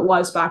think it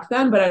was back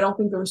then. But I don't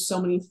think there were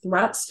so many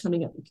threats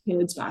coming at the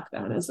kids back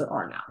then as there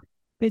are now.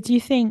 But do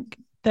you think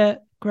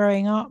that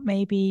growing up,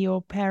 maybe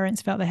your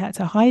parents felt they had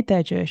to hide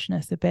their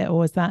Jewishness a bit, or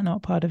was that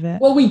not part of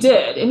it? Well, we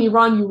did. In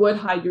Iran, you would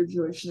hide your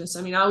Jewishness.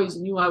 I mean, I always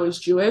knew I was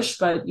Jewish,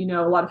 but,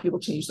 a lot of people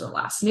changed their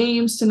last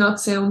names to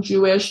not sound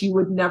Jewish. You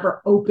would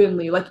never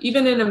openly, like,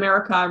 even in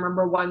America, I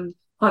remember one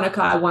Hanukkah,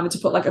 I wanted to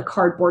put like a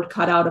cardboard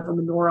cutout of a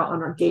menorah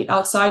on our gate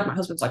outside. My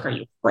husband's like, are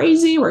you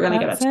crazy? We're going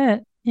to get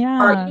it.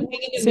 Yeah. Or are you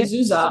hanging a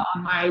mezuzah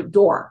on my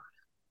door?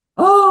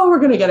 Oh, we're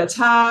going to get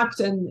attacked.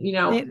 And,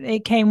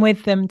 it came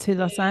with them to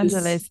Los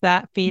Angeles,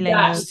 that feeling.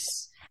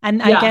 Yes.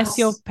 And I guess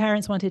your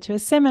parents wanted to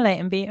assimilate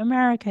and be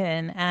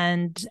American.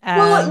 And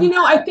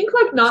well, I think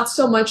like not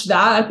so much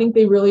that. I think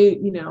they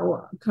really,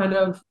 kind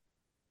of,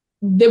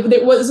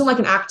 it wasn't like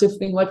an active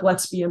thing, like,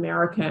 let's be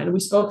American. We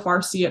spoke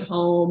Farsi at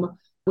home.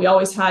 We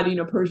always had,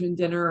 Persian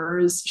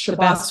dinners, Shabbat. The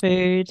best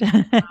food.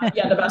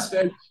 The best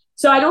food.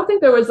 So I don't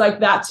think there was like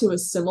that to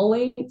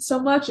assimilate so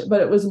much,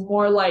 but it was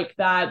more like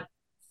that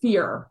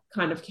fear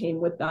kind of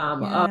came with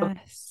them.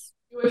 Yes.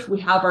 Jewish,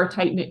 we have our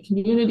tight-knit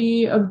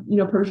community of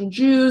Persian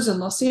Jews in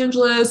Los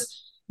Angeles.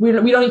 We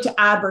don't need to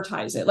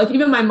advertise it. Like,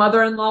 even my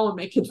mother-in-law, when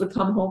my kids would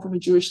come home from a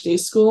Jewish day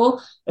school,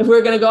 if we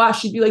were going to go out,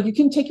 she'd be like, you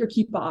can take your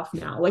kippah off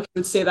now. Like, she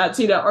would say that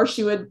to or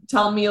she would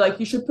tell me like,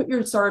 you should put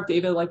your Star of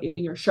David like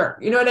in your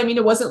shirt. You know what I mean?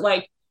 It wasn't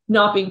like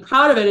not being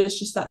proud of it. It's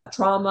just that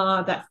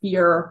trauma, that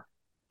fear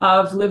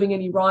of living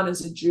in Iran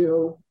as a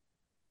Jew,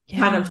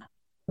 kind of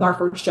our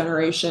first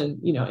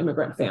generation,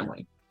 immigrant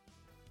family.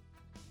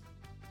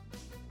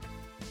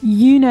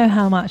 You know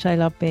how much I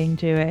love being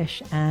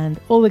Jewish and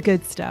all the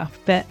good stuff.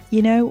 But,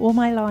 all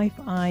my life,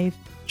 I've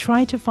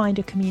tried to find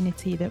a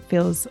community that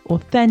feels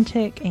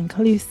authentic,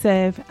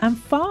 inclusive, and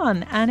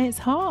fun. And it's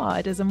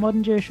hard. As a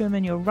modern Jewish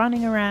woman, you're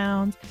running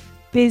around,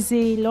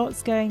 busy,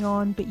 lots going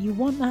on, but you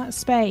want that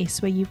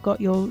space where you've got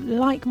your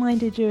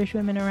like-minded Jewish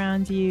women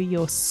around you,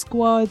 your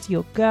squads,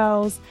 your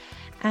girls,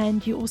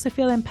 and you also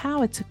feel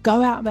empowered to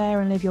go out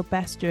there and live your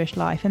best Jewish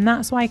life. And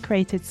that's why I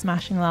created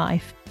Smashing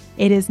Life.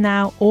 It is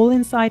now all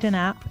inside an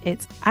app.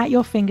 It's at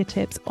your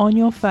fingertips on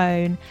your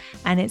phone,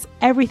 and it's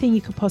everything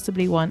you could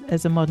possibly want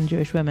as a modern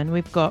Jewish woman.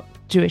 We've got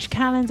Jewish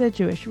calendar,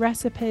 Jewish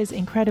recipes,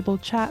 incredible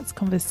chats,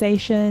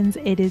 conversations.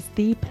 It is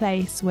the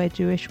place where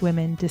Jewish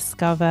women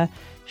discover,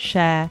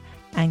 share,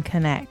 and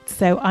connect.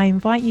 So I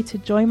invite you to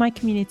join my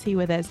community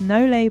where there's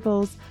no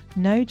labels,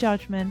 no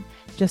judgment,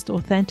 just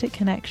authentic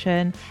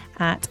connection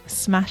at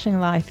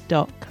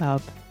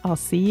smashinglife.club. I'll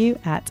see you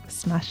at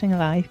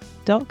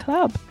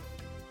smashinglife.club.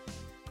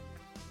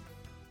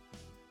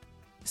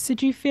 So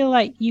do you feel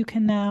like you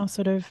can now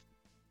sort of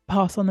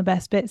pass on the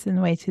best bits in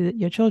the way to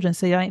your children?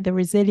 So like the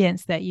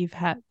resilience that you've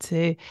had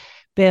to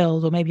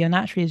build, or maybe you're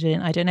naturally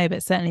resilient, I don't know,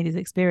 but certainly these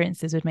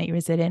experiences would make you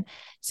resilient.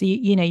 So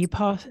you've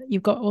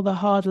got all the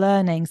hard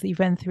learnings that you've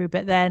been through,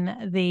 but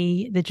then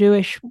the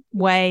Jewish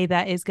way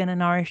that is going to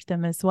nourish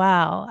them as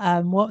well.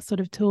 What sort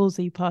of tools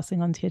are you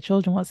passing on to your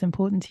children? What's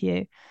important to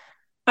you?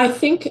 I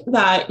think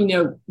that,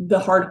 the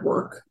hard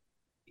work,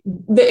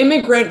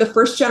 the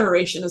first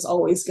generation is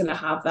always going to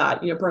have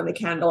that, burn the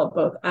candle at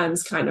both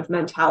ends kind of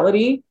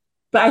mentality.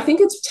 But I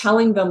think it's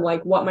telling them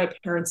like what my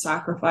parents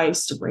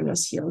sacrificed to bring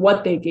us here,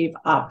 what they gave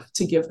up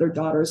to give their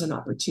daughters an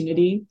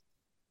opportunity.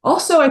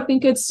 Also, I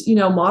think it's,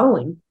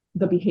 modeling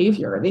the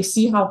behavior. They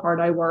see how hard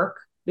I work.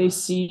 They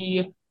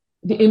see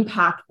the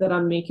impact that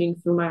I'm making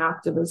through my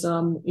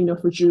activism,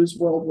 for Jews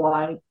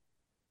worldwide.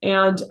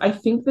 And I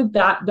think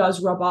that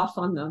does rub off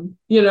on them.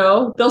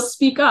 They'll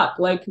speak up.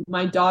 Like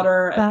my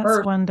daughter at That's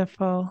birth,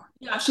 wonderful.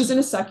 Yeah, she's in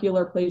a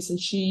secular place, and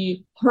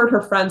she heard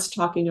her friends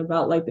talking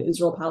about like the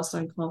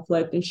Israel-Palestine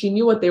conflict, and she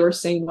knew what they were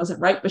saying wasn't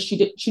right, but she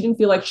didn't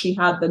feel like she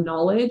had the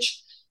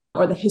knowledge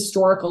or the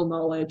historical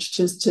knowledge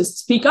to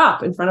speak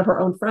up in front of her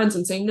own friends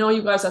and say, no,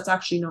 you guys, that's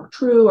actually not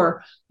true,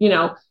 or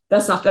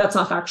that's not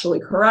factually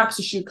correct.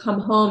 So she'd come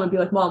home and be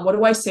like, Mom, what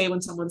do I say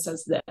when someone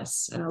says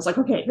this? And I was like,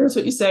 okay, here's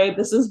what you say.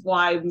 This is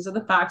why. These are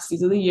the facts.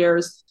 These are the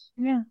years.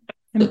 Yeah.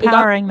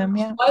 Empowering them.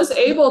 Yeah. I was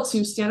able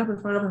to stand up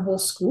in front of her whole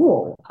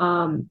school,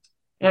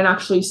 and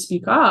actually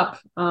speak up,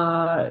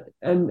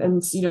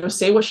 and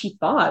say what she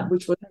thought,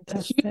 which was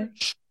a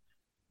huge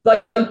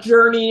like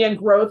journey and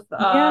growth.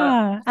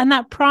 Yeah, and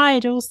that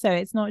pride also,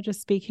 it's not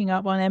just speaking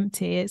up on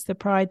empty, it's the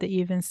pride that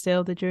you've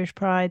instilled, the Jewish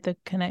pride, the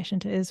connection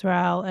to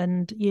Israel,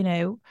 and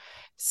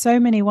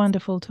so many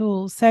wonderful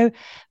tools. So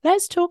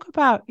let's talk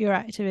about your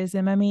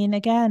activism. I mean,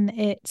 again,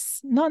 it's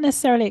not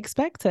necessarily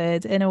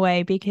expected in a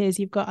way, because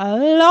you've got a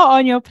lot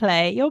on your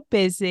plate, you're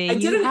busy,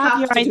 you have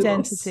your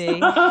identity.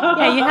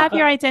 Yeah, you have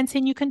your identity,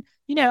 and you can,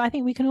 I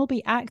think we can all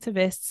be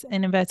activists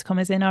in inverted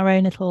commas in our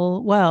own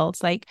little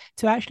worlds. Like,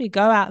 to actually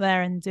go out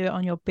there and do it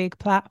on your big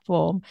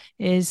platform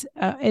is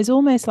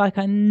almost like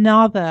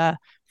another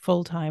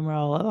full-time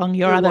role along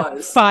your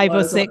other 5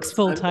 or 6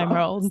 full-time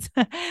roles.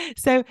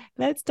 So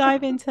let's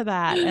dive into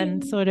that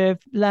and sort of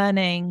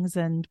learnings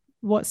and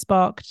what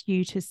sparked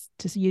you to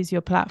use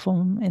your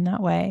platform in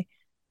that way.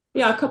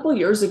 Yeah, a couple of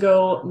years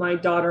ago, my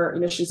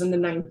daughter, she's in the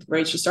 9th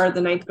grade. She started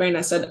the 9th grade, and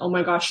I said, "Oh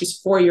my gosh, she's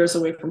 4 years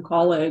away from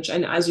college."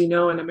 And as you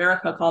know, in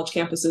America, college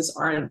campuses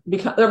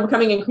they're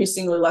becoming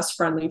increasingly less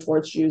friendly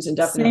towards Jews, and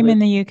definitely same in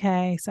the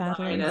UK,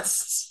 sadly.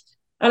 Zionists.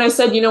 And I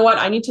said, you know what?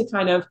 I need to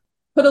kind of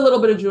put a little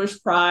bit of Jewish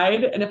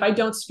pride, and if I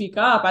don't speak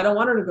up, I don't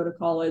want her to go to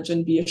college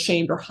and be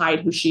ashamed or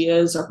hide who she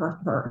is or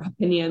her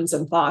opinions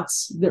and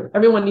thoughts.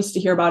 Everyone needs to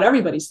hear about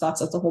everybody's thoughts.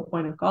 That's the whole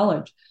point of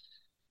college.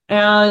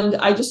 And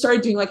I just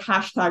started doing like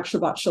hashtag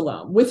Shabbat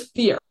Shalom with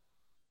fear,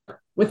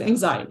 with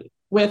anxiety,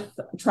 with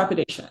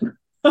trepidation.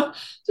 So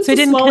it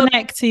didn't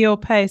connect to your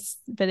posts,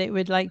 but it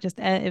would like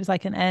it was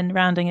like an end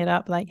rounding it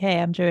up, like, hey,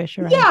 I'm Jewish.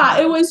 Or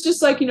yeah, it was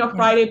just like,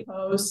 Friday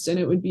posts, and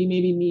it would be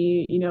maybe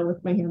me,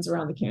 with my hands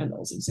around the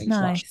candles and saying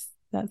nice.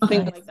 That's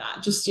something nice. like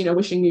that. Just,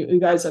 wishing you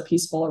guys a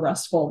peaceful,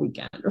 restful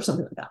weekend or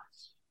something like that.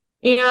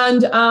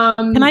 And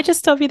can I just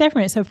stop you there for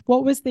a minute? So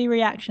what was the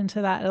reaction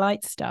to that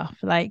light stuff?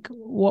 Like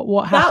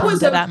what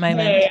happened at that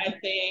moment? I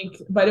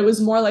think, but it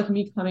was more like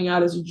me coming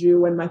out as a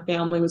Jew when my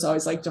family was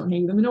always like, don't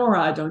hang the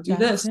menorah, don't do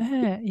this.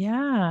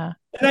 Yeah.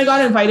 And I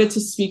got invited to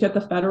speak at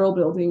the federal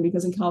building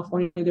because in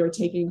California, they were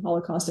taking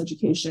Holocaust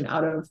education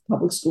out of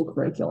public school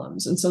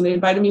curriculums. And so they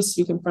invited me to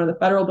speak in front of the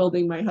federal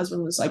building. My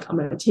husband was like, I'm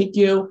going to take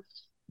you,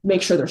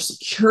 make sure there's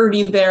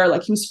security there.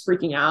 Like, he was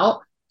freaking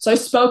out. So I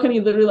spoke, and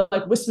he literally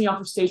like whisked me off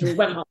the stage and we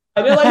went home.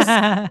 I did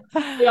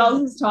like all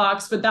his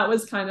talks, but that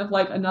was kind of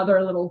like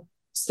another little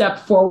step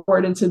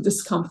forward into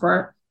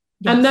discomfort.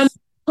 Yes. And then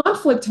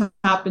conflict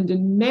happened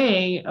in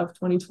May of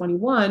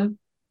 2021.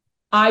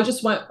 I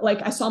just went,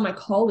 like, I saw my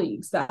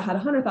colleagues that had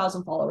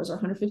 100,000 followers or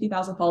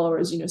 150,000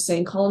 followers,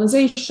 saying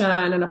colonization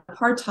and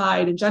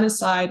apartheid and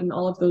genocide and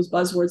all of those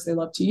buzzwords they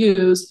love to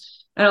use.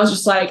 And I was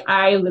just like,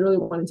 I literally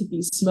wanted to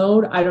beast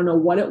mode. I don't know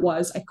what it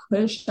was. I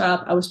couldn't shut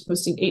up. I was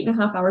posting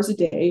 8.5 hours a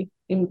day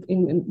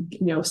in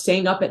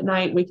staying up at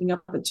night, waking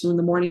up at 2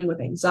 a.m.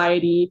 with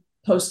anxiety,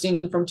 posting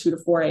from 2 to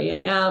 4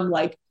 a.m.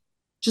 Like,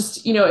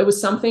 just, it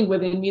was something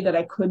within me that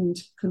I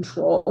couldn't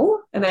control.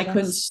 And I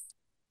couldn't,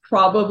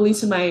 probably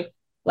to my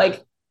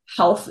like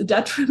health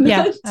detriment.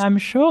 Yeah, I'm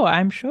sure.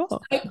 I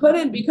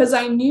couldn't, because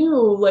I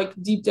knew, like,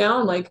 deep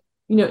down, like,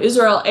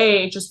 Israel,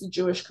 just the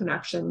Jewish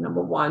connection,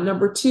 number one.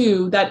 Number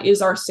two, that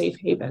is our safe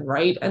haven,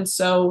 right? And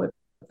so if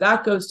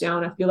that goes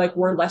down, I feel like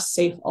we're less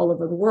safe all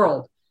over the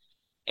world.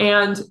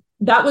 And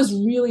that was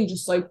really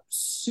just like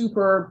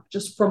super,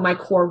 just from my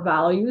core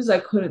values. I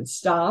couldn't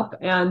stop.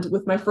 And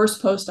with my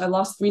first post, I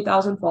lost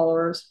 3,000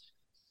 followers.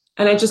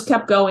 And I just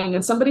kept going.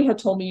 And somebody had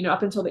told me,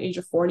 up until the age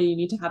of 40, you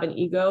need to have an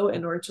ego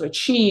in order to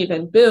achieve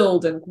and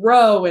build and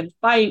grow and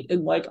fight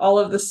and like all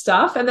of this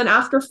stuff. And then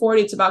after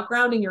 40, it's about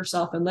grounding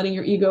yourself and letting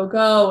your ego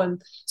go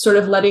and sort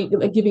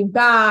of giving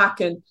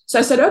back. And so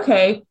I said,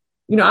 okay,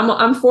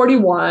 I'm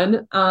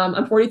 41.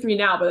 I'm 43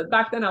 now, but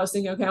back then I was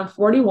thinking, okay, I'm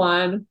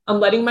 41. I'm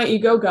letting my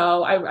ego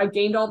go. I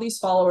gained all these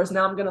followers.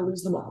 Now I'm going to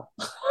lose them all.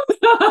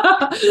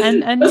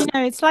 and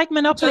it's like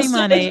monopoly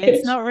money.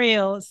 It's not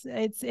real.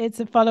 It's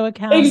a follow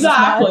account.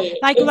 Exactly.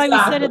 Like we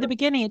said at the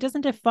beginning, it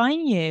doesn't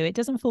define you. It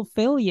doesn't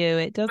fulfill you.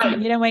 It doesn't. Right.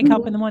 You don't wake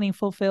up in the morning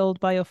fulfilled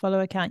by your follow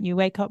account. You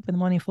wake up in the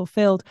morning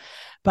fulfilled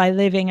by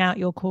living out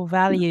your core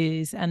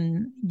values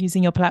and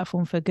using your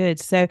platform for good.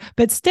 So,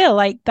 but still,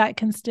 like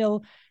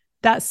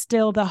that's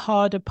still the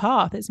harder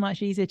path. It's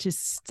much easier to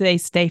stay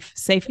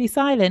safely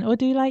silent or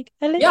do like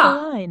a little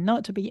line,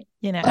 not to be,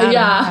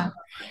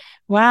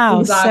 Wow.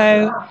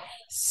 Exactly.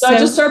 So I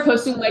just started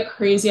posting like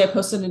crazy. I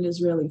posted an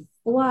Israeli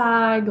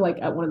flag, like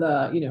at one of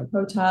the,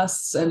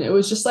 protests. And it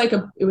was just like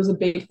it was a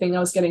big thing. I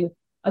was getting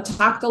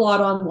attacked a lot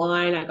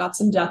online. I got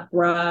some death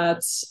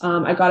threats.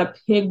 I got a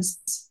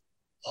pig's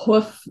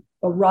hoof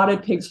a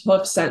rotted pig's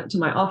hoof sent to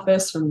my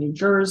office from New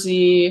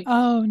Jersey.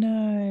 Oh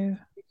no.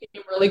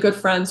 Became really good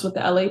friends with the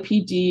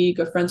LAPD,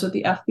 good friends with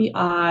the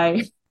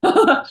FBI.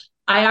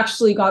 I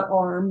actually got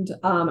armed.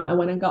 I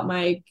went and got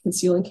my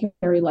conceal and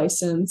carry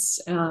license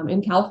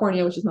in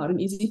California, which is not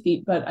an easy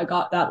feat, but I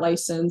got that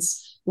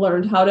license,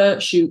 learned how to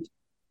shoot,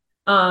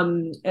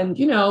 and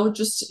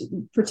just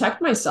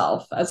protect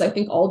myself, as I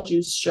think all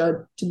Jews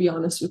should, to be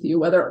honest with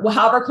you,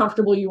 however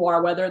comfortable you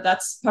are, whether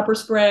that's pepper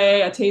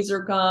spray, a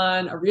taser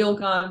gun, a real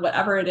gun,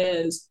 whatever it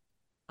is.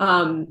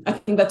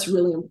 I think that's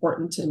really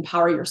important, to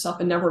empower yourself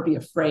and never be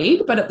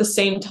afraid, but at the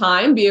same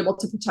time, be able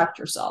to protect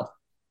yourself.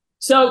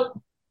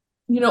 So,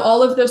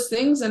 all of those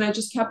things. And I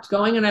just kept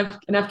going, and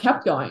I've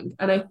kept going.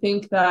 And I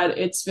think that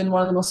it's been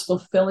one of the most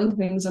fulfilling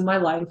things in my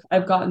life.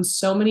 I've gotten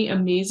so many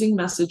amazing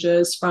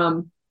messages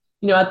from,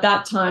 at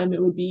that time,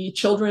 it would be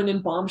children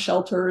in bomb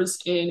shelters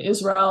in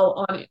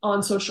Israel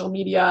on social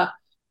media.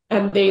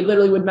 And they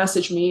literally would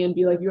message me and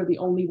be like, "You're the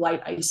only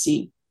light I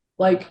see."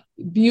 Like,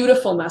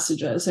 beautiful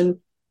messages. And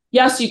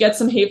yes, you get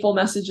some hateful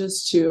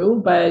messages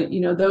too, but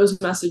those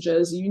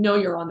messages,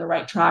 you're on the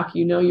right track,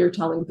 you're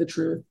telling the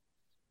truth,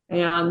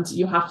 and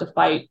you have to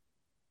fight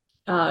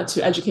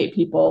to educate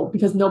people,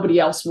 because nobody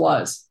else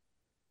was.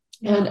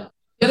 Yeah. And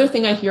the other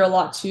thing I hear a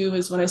lot too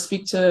is when I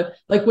speak to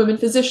like women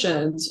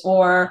physicians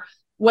or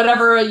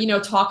whatever,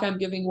 talk I'm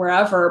giving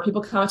wherever,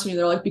 people come to me,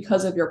 they're like,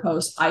 "Because of your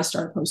post, I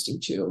started posting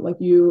too. Like,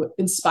 you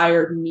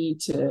inspired me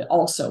to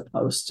also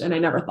post, and I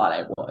never thought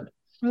I would."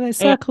 Well, it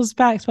circles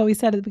back to what we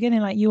said at the beginning,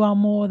 like, you are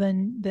more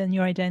than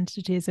your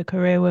identity as a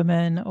career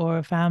woman or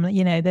a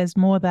family, there's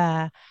more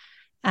there.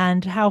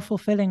 And how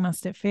fulfilling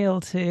must it feel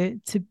to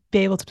be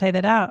able to play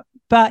that out?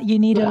 But you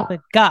need all the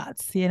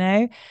guts,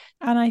 And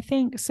I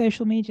think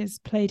social media has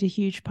played a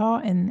huge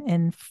part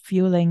in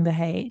fueling the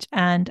hate.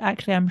 And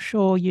actually, I'm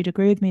sure you'd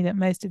agree with me that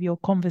most of your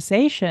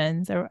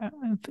conversations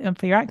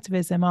for your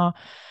activism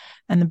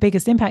and the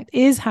biggest impact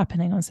is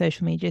happening on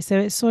social media. So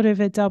it's sort of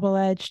a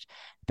double-edged.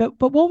 But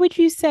what would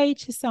you say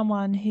to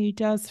someone who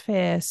does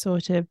fear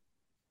sort of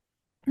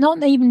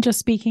not even just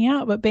speaking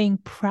out, but being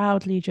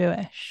proudly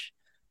Jewish?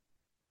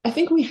 I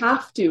think we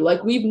have to.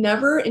 Like, we've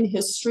never in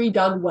history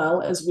done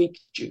well as weak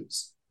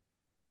Jews,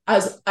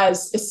 as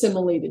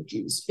assimilated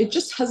Jews. It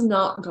just has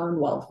not gone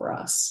well for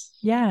us.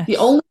 Yeah. The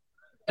only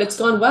that it's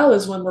gone well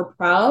is when we're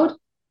proud.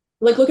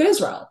 Like, look at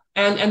Israel,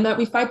 and that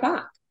we fight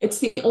back. It's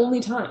the only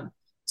time.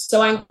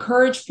 So I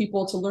encourage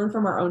people to learn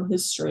from our own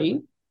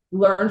history,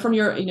 learn from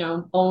your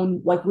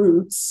own like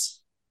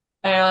roots,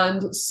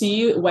 and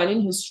see when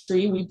in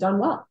history we've done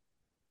well.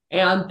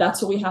 And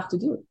that's what we have to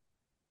do.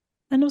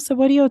 And also,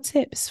 what are your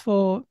tips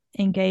for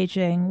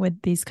engaging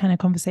with these kind of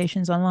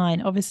conversations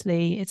online?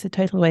 Obviously, it's a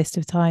total waste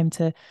of time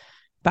to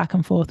back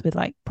and forth with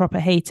like proper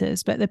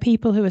haters, but the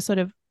people who are sort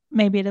of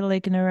maybe a little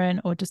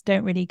ignorant or just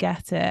don't really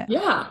get it.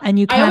 Yeah. And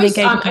you can engage.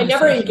 I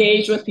never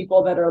engage with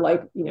people that are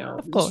like,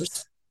 of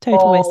course,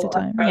 total waste of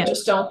time. I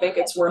just don't think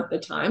it's worth the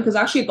time, because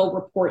actually they'll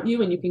report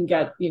you and you can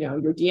get,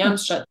 your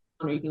DMs shut down,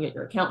 or you can get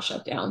your account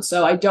shut down.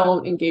 So I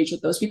don't engage with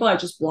those people. I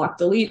just block,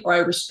 delete, or I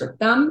restrict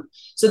them.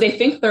 So they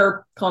think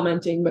they're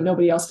commenting, but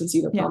nobody else can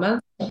see their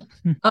comments.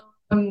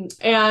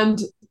 And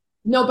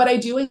no, but I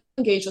do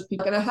engage with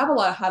people. And I had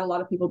a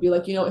lot of people be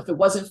like, if it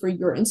wasn't for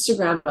your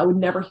Instagram, I would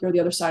never hear the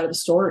other side of the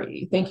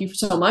story. Thank you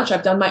so much.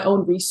 I've done my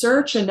own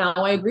research and now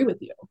I agree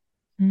with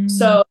you.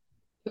 So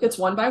it's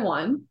one by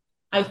one.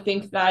 I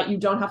think that you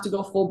don't have to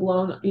go full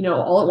blown,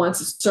 all at once.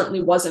 It certainly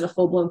wasn't a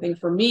full blown thing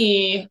for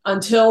me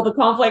until the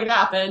conflict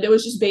happened. It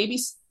was just baby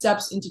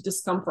steps into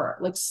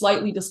discomfort, like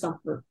slightly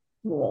discomfortable,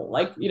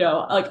 like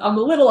I'm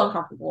a little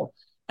uncomfortable,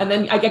 and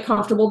then I get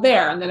comfortable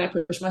there, and then I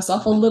push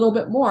myself a little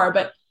bit more.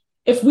 But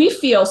if we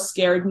feel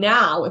scared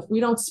now, if we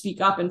don't speak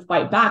up and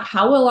fight back,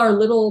 how will our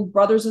little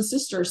brothers and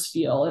sisters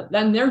feel,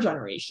 then their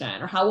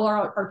generation, or how will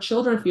our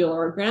children feel,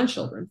 or our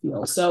grandchildren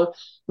feel? So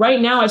right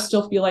now, I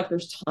still feel like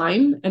there's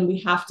time, and we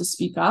have to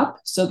speak up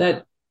so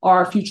that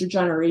our future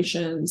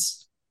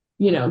generations,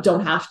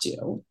 don't have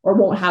to, or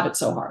won't have it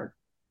so hard.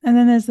 And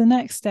then there's the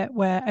next step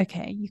where,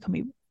 okay,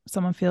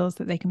 someone feels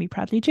that they can be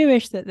proudly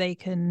Jewish, that they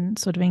can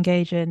sort of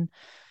engage in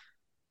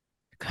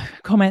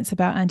comments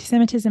about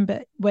anti-Semitism,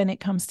 but when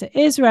it comes to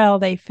Israel,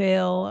 they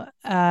feel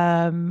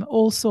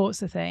all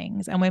sorts of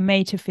things, and we're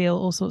made to feel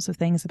all sorts of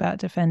things about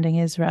defending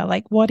Israel.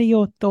 Like, what are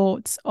your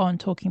thoughts on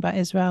talking about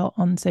Israel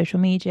on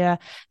social media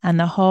and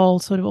the whole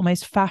sort of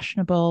almost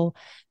fashionable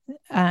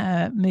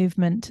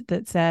movement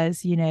that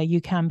says,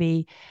 you can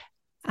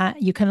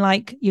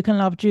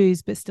love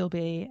Jews but still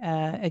be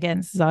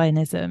against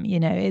Zionism?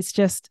 It's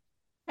just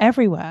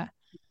everywhere.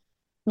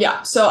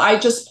 Yeah. So I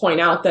just point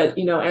out that,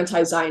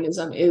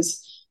 anti-Zionism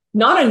is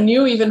not a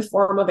new even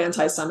form of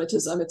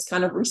anti-Semitism. It's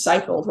kind of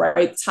recycled,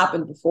 right? It's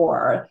happened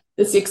before.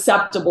 It's the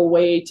acceptable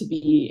way to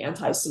be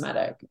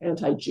anti-Semitic,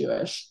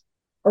 anti-Jewish,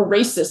 or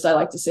racist, I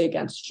like to say,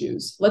 against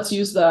Jews. Let's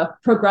use the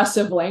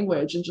progressive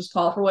language and just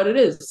call it for what it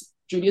is.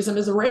 Judaism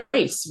is a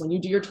race. When you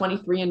do your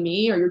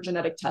 23andMe or your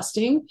genetic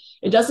testing,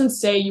 it doesn't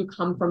say you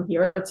come from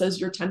here. It says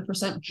you're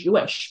 10%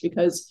 Jewish,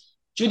 because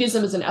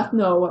Judaism is an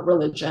ethno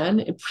religion.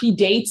 It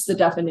predates the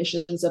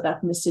definitions of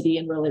ethnicity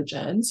and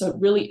religion. So it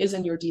really is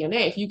in your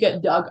DNA. If you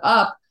get dug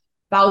up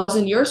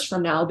 1,000 years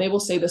from now, they will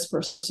say this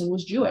person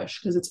was Jewish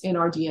because it's in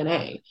our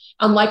DNA.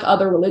 Unlike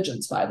other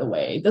religions, by the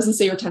way, it doesn't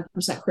say you're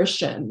 10%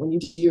 Christian when you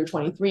do your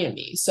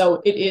 23andMe.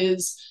 So it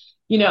is,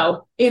 in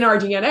our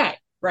DNA,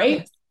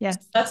 right? Yes.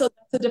 So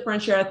that's a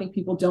differentiator I think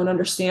people don't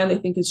understand. They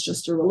think it's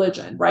just a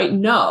religion, right?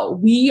 No,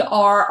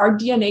 our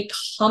DNA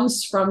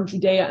comes from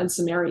Judea and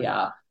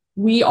Samaria.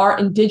 We are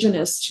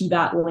indigenous to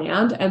that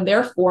land, and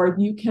therefore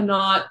you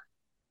cannot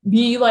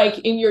be like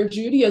in your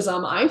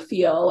Judaism, I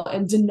feel,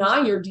 and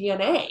deny your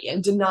DNA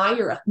and deny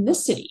your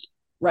ethnicity,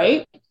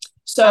 right?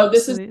 So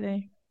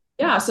Absolutely.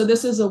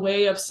 this is a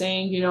way of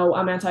saying,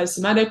 I'm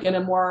anti-Semitic in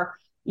a more,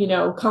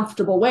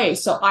 comfortable way.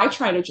 So I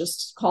try to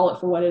just call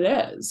it for what it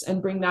is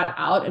and bring that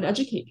out and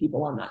educate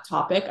people on that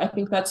topic. I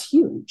think that's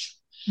huge.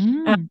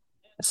 And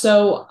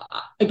so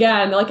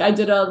again, like I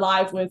did a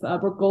live with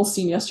Brooke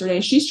Goldstein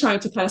yesterday. She's trying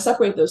to kind of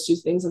separate those two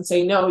things and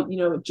say, no,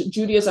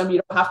 Judaism, you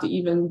don't have to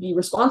even be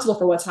responsible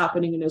for what's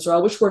happening in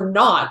Israel, which we're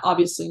not,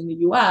 obviously, in the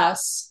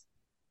US.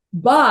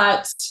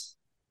 But,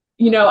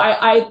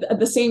 I at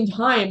the same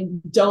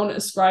time don't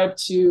ascribe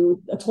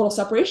to a total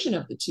separation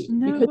of the two.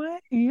 No because way.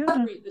 Yeah.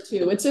 separate the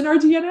two. It's in our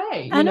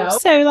DNA. And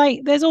also,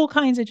 like, there's all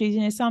kinds of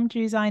Jews. Some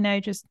Jews I know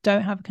just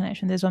don't have a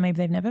connection with Israel. Maybe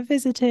they've never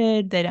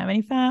visited, they don't have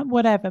any family,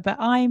 whatever. But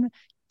I'm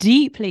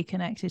deeply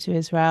connected to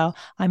Israel.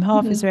 I'm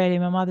half Israeli.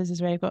 My mother's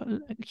Israeli. I've got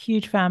a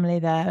huge family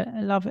there.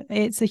 I love it.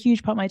 It's a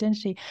huge part of my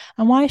identity.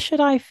 And why should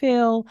I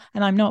feel,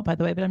 and I'm not, by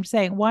the way, but I'm just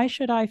saying, why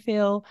should I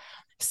feel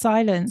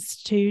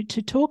silenced to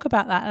talk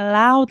about that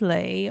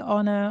loudly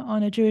on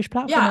a Jewish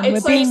platform? And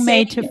we're being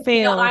made to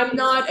feel. I'm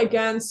not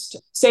against,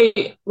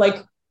 say, like,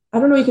 I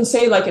don't know, you can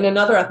say like in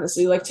another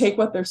ethnicity, like take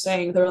what they're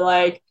saying. They're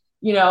like,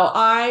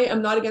 I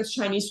am not against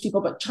Chinese people,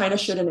 but China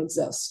shouldn't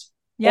exist.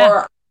 Yeah.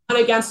 Or not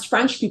against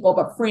French people,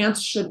 but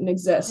France shouldn't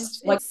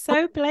exist. It's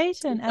so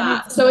blatant.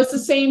 And so it's the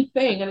same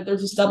thing. And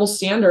there's this double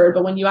standard.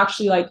 But when you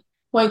actually like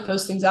point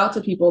those things out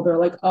to people, they're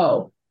like,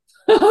 oh,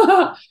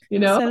 So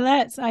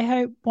I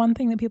hope one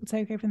thing that people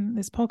take away from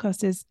this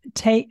podcast is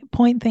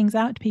point things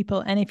out to people.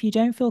 And if you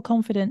don't feel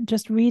confident,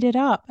 just read it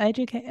up,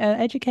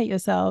 educate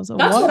yourselves.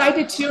 That's what I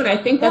did too. And I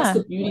think that's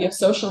the beauty of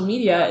social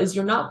media is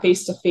you're not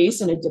face to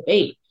face in a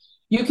debate.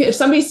 You can, if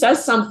somebody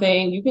says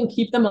something, you can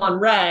keep them on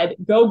red,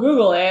 go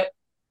Google it,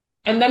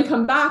 and then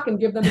come back and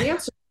give them the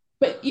answer.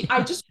 But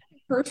I just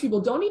encourage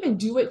people, don't even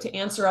do it to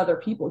answer other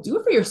people. Do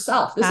it for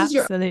yourself.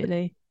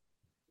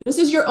 This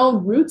is your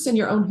own roots and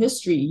your own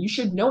history. You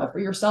should know it for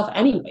yourself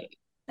anyway.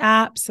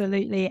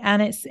 Absolutely.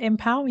 And it's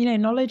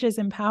knowledge is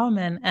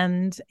empowerment,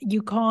 and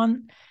you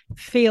can't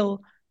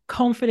feel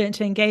confident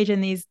to engage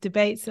in these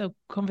debates or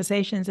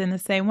conversations in the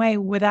same way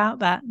without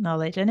that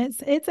knowledge. And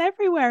it's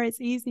everywhere.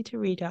 It's easy to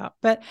read up.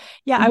 But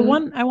I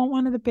want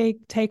one of the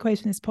big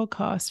takeaways from this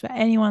podcast for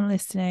anyone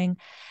listening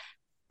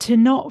to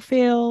not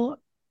feel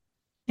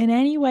in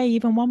any way,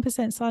 even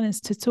 1% silence,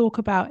 to talk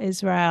about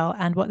Israel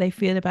and what they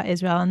feel about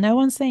Israel. And no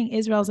one's saying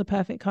Israel's a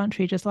perfect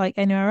country, just like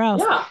anywhere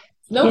else. Yeah,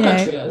 no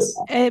country is.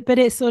 But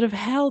it's sort of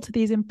held to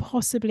these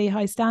impossibly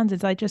high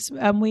standards.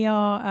 We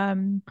are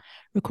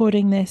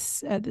recording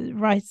this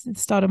right at the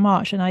start of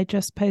March, and I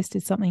just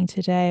posted something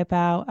today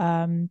about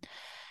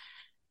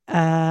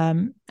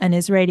an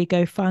Israeli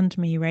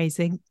GoFundMe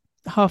raising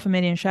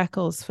 500,000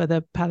 shekels for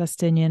the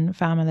Palestinian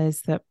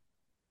families that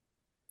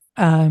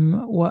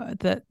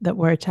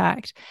were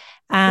attacked.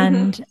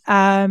 And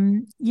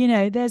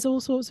there's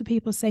all sorts of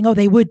people saying, oh,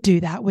 they would do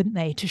that, wouldn't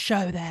they, to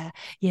show their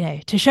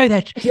it's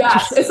like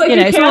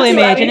it's all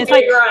image, and it's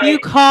like, right. you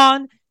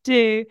can't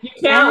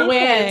anything.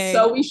 Win.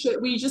 So we should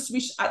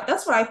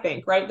that's what I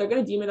think, right? They're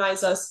going to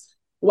demonize us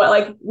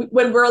when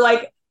we're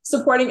like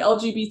supporting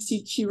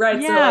LGBTQ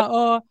rights,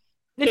 or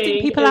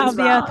lifting people out of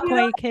the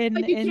earthquake in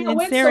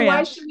Syria. So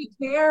why should we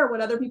care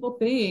what other people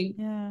think?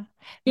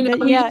 We need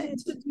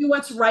to do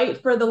what's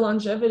right for the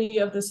longevity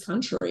of this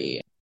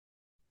country.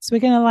 So we're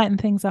going to lighten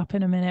things up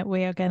in a minute.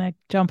 We are going to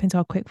jump into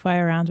our quick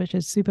fire round, which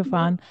is super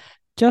fun.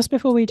 Just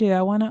before we do,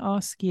 I want to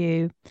ask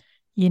you,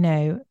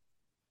 a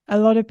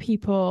lot of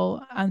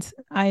people, and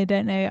I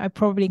don't know, I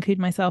probably include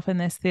myself in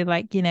this, they're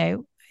like,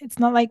 it's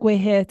not like we're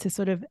here to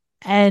sort of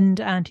end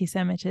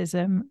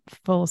anti-Semitism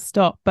full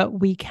stop, but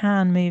we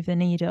can move the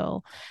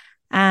needle.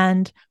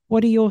 And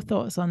what are your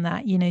thoughts on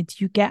that? Do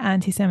you get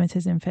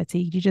anti-Semitism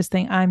fatigue? Do you just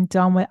think, I'm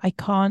done with, I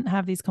can't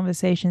have these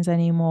conversations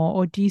anymore?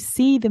 Or do you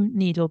see the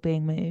needle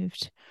being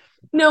moved?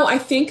 No, I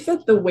think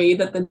that the way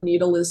that the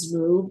needle is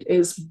moved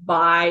is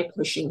by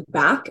pushing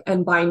back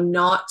and by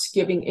not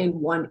giving in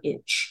 1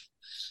 inch.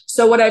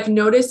 So what I've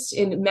noticed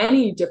in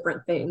many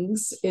different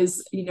things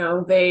is,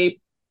 they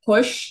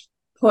push,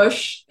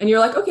 and you're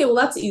like, okay, well,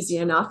 that's easy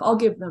enough. I'll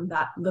give them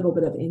that little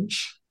bit of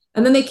inch.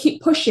 And then they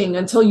keep pushing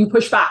until you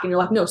push back and you're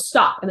like, no,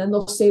 stop. And then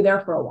they'll stay there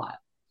for a while.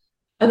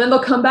 And then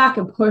they'll come back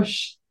and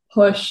push.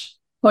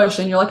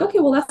 And you're like, okay,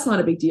 well, that's not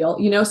a big deal.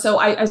 So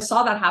I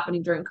saw that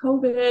happening during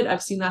COVID.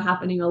 I've seen that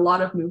happening in a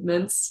lot of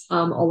movements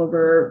all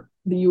over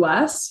the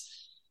US.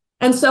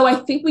 And so I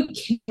think we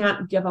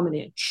can't give them an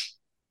inch.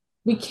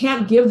 We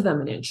can't give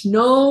them an inch.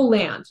 No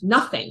land,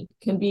 nothing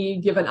can be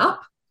given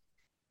up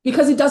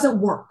because it doesn't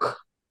work.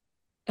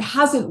 It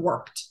hasn't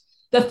worked.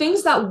 The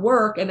things that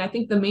work, and I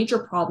think the major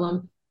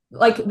problem,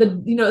 like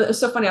it's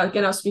so funny.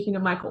 Again, I was speaking to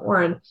Michael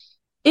Oren.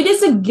 It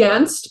is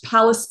against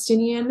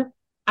Palestinian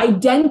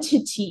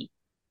identity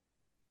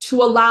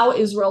to allow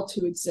Israel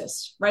to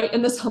exist, right?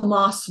 In this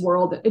Hamas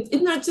world, it's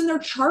in their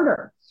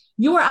charter.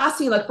 You are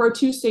asking, like, for a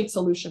two-state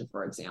solution,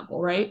 for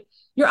example, right?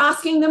 You're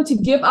asking them to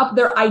give up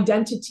their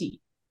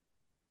identity.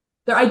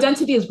 Their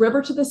identity is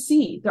river to the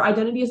sea. Their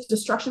identity is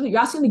destruction.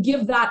 You're asking them to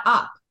give that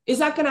up. Is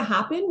that going to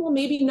happen? Well,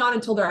 maybe not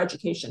until their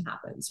education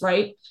happens,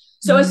 right?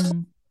 So as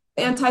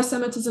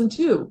anti-Semitism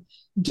too,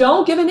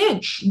 don't give an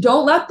inch.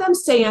 Don't let them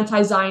say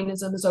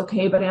anti-Zionism is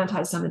okay, but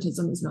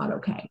anti-Semitism is not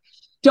okay.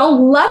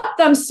 Don't let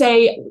them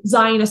say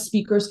Zionist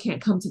speakers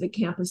can't come to the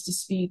campus to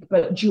speak,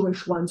 but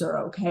Jewish ones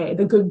are okay.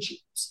 The good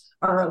Jews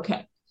are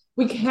okay.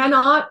 We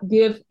cannot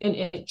give an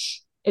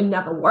inch. It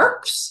never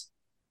works.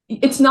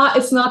 It's not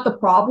the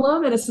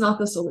problem, and it's not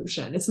the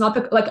solution. It's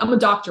not like, I'm a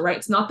doctor, right?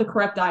 It's not the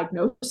correct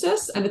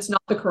diagnosis, and it's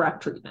not the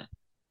correct treatment.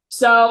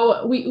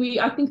 So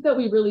I think that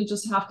we really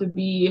just have to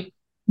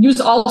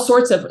use all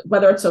sorts of,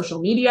 whether it's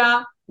social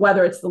media,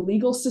 whether it's the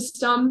legal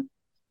system,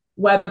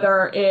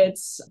 whether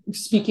it's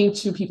speaking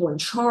to people in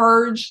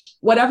charge,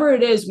 whatever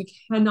it is, we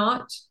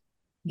cannot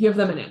give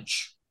them an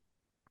inch.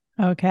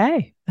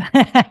 Okay.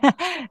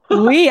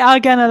 We are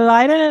going to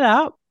lighten it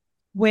up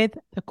with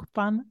the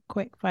fun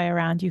quick fire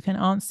round. You can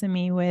answer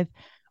me with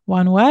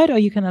one word, or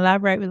you can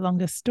elaborate with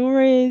longer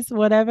stories,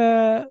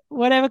 whatever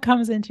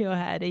comes into your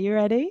head. Are you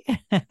ready?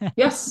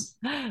 Yes.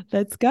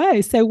 Let's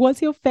go. So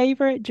what's your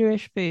favorite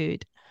Jewish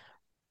food?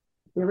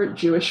 Favorite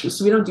Jewish food?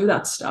 So we don't do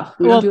that stuff.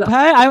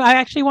 I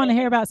actually want to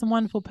hear about some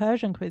wonderful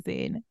Persian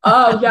cuisine.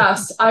 Oh,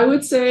 yes. I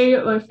would say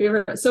my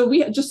favorite. So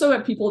just so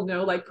that people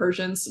know, like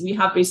Persians, we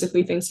have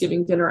basically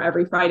Thanksgiving dinner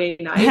every Friday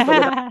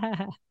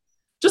night.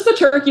 Just the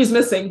turkey is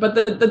missing, but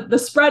the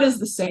spread is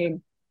the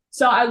same.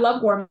 So I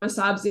love gorma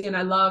sabzi, and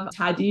I love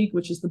tadig,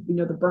 which is the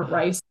burnt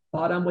rice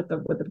bottom with the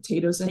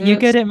potatoes in it. You're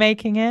good at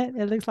making it.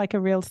 It looks like a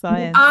real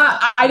science.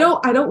 I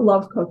don't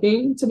love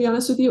cooking, to be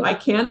honest with you. I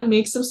can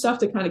make some stuff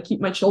to kind of keep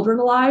my children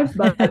alive,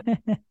 but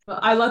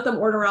I let them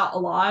order out a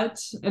lot.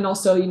 And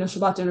also,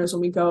 Shabbat dinners,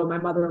 when we go, my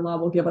mother-in-law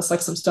will give us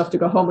like some stuff to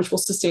go home, which will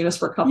sustain us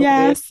for a couple of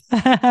days.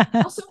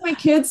 Also, my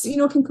kids,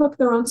 can cook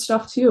their own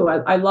stuff too.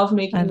 I love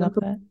making them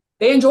cook.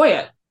 They enjoy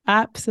it.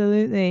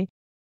 Absolutely.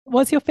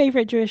 What's your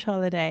favorite Jewish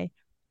holiday?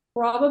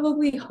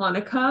 Probably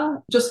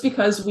Hanukkah, just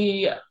because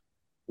we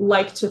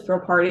like to throw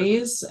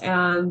parties,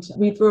 and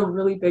we threw a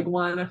really big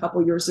one a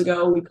couple years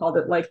ago. We called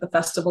it like the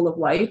Festival of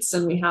Lights,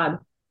 and we had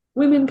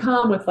women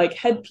come with like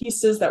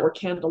headpieces that were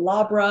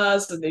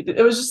candelabras, and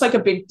it was just like a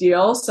big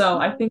deal. So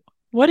I think.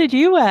 What did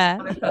you wear?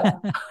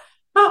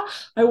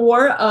 I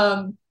wore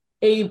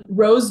a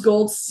rose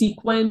gold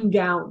sequin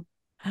gown.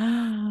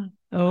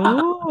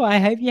 Oh, I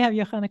hope you have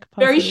your Hanukkah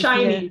party. Very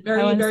shiny,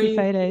 very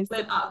photos.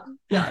 lit up.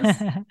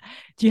 Yes.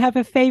 Do you have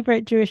a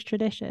favorite Jewish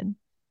tradition?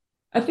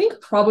 I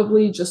think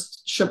probably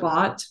just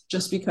Shabbat,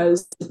 just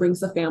because it brings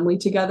the family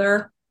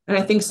together. And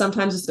I think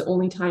sometimes it's the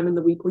only time in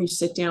the week where you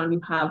sit down and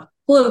you have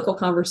political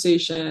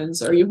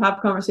conversations, or you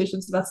have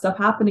conversations about stuff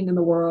happening in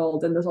the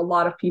world. And there's a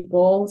lot of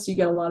people, so you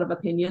get a lot of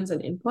opinions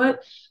and input.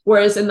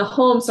 Whereas in the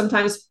home,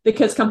 sometimes the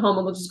kids come home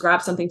and they'll just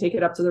grab something, take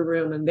it up to the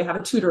room, and they have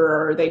a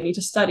tutor, or they need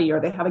to study, or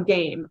they have a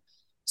game.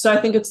 So I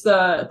think it's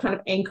the kind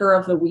of anchor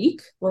of the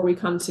week where we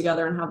come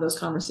together and have those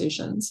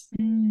conversations.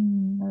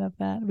 I love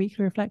that.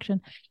 Weekly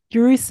reflection.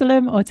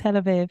 Jerusalem or Tel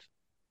Aviv?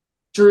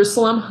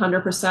 Jerusalem,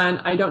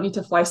 100%. I don't need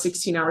to fly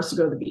 16 hours to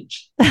go to the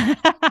beach.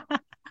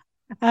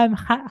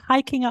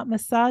 Hiking up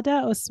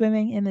Masada or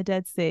swimming in the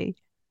Dead Sea?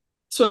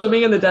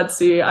 Swimming in the Dead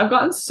Sea. I've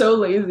gotten so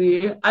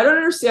lazy. I don't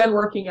understand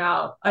working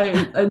out.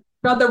 I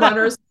got the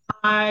runner's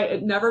high.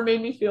 It never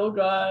made me feel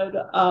good.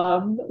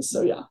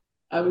 So yeah,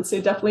 I would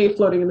say definitely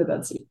floating in the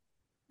Dead Sea.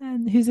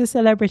 And who's a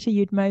celebrity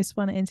you'd most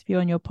want to interview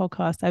on your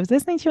podcast? I was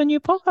listening to your new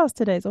podcast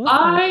today. It's awesome.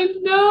 I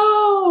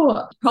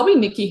know. Probably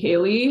Nikki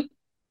Haley.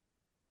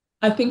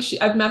 I think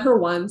I've met her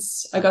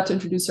once. I got to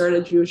introduce her at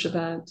a Jewish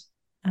event.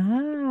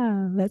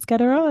 Let's get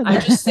her on. I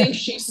just think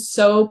she's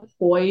so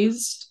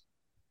poised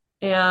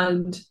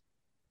and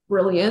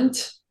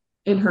brilliant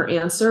in her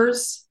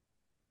answers.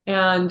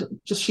 And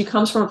just, she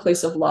comes from a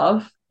place of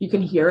love. You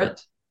can hear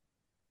it.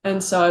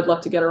 And so I'd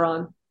love to get her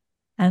on.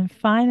 And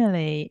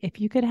finally, if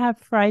you could have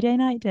Friday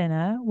night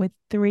dinner with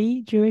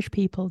 3 Jewish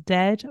people,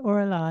 dead or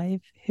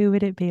alive, who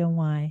would it be and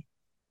why?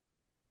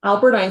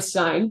 Albert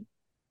Einstein.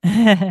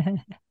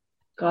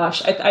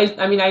 Gosh,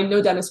 I mean, I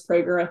know Dennis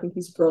Prager. I think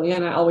he's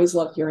brilliant. I always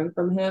love hearing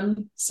from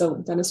him. So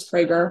Dennis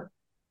Prager.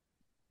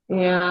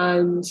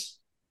 And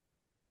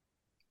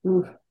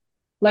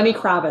Lenny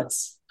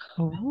Kravitz.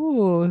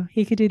 Oh,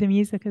 he could do the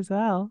music as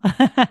well.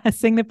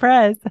 Sing the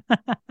prayers.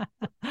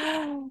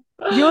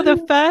 You're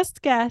the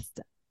first guest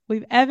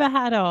we've ever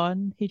had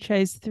on who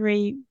chose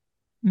 3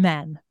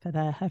 men for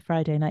her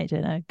Friday night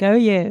dinner. Go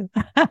you.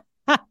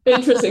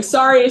 Interesting.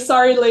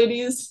 Sorry,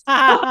 ladies.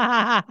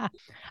 I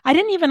I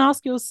didn't even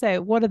ask you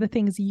also, what are the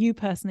things you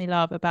personally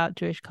love about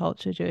Jewish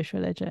culture, Jewish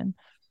religion?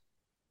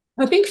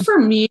 I think for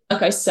me,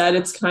 like I said,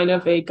 it's kind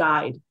of a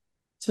guide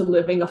to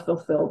living a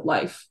fulfilled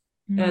life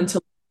and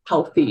to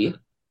healthy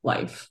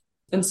life.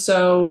 And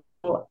so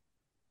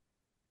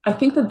I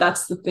think that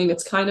that's the thing.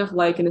 It's kind of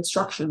like an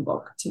instruction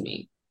book to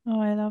me.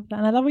 Oh, I love that.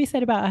 And I love what you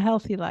said about a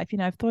healthy life. You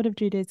know, I've thought of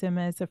Judaism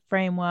as a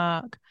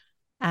framework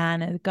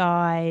and a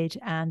guide,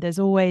 and there's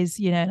always,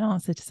 you know, an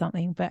answer to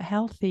something, but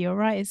healthy, you're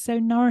right. It's so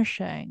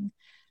nourishing.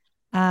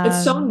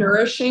 It's so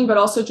nourishing, but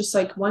also just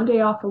like one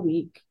day off a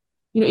week,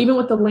 you know, even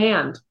with the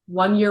land,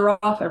 1 year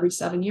off every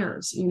 7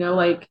 years, you know,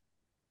 like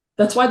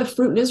that's why the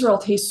fruit in Israel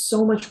tastes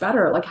so much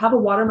better. Like have a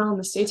watermelon in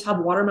the States, have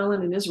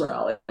watermelon in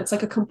Israel. It's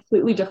like a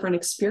completely different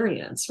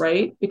experience,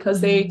 right?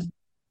 Because they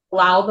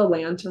allow the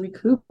land to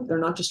recoup. They're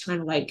not just trying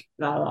to like,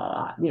 blah, blah,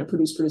 blah, you know,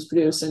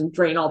 produce and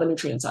drain all the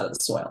nutrients out of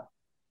the soil.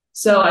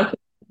 So I think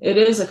it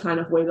is a kind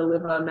of way to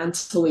live a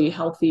mentally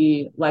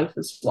healthy life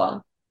as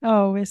well.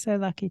 Oh, we're so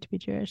lucky to be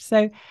Jewish.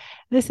 So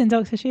listen,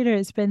 Dr. Sheila,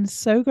 it's been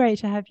so great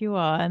to have you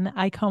on.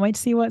 I can't wait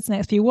to see what's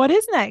next for you. What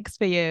is next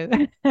for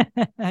you?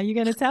 Are you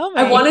going to tell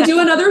me? I want to do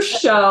another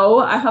show.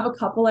 I have a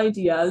couple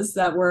ideas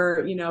that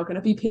we're, you know, going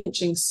to be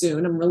pitching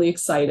soon. I'm really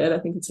excited. I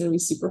think it's going to be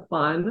super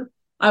fun.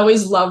 I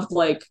always loved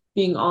like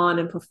being on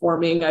and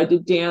performing. I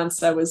did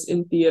dance. I was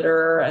in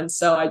theater. And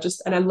so I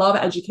love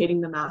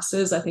educating the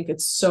masses. I think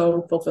it's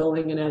so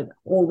fulfilling in a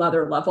whole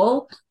nother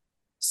level.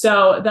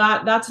 So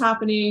that's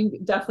happening.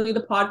 Definitely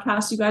the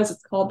podcast, you guys.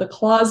 It's called The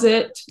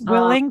Closet.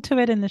 We'll link to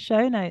it in the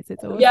show notes.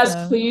 It's awesome.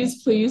 Yes,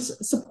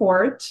 please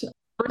support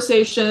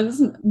conversations,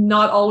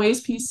 not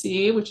always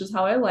PC, which is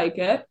how I like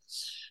it.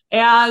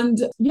 And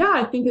yeah,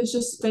 I think it's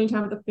just spending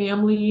time with the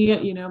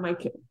family. You know, my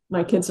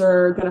kids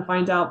are going to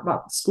find out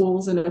about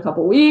schools in a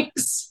couple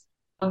weeks.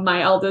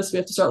 My eldest, we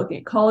have to start looking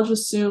at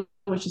colleges soon,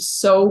 which is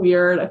so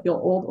weird. I feel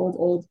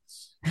old.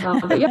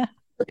 But yeah.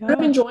 Kind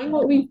of enjoying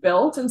what we've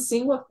built and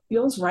seeing what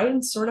feels right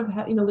and sort of,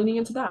 you know, leaning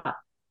into that.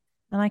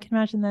 And I can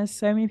imagine there's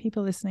so many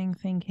people listening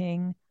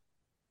thinking,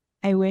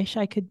 I wish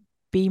I could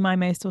be my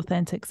most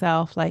authentic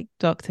self like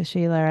Dr.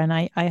 Sheila. And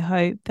I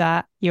hope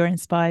that you're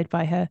inspired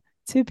by her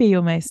to be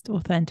your most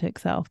authentic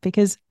self.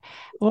 Because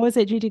what was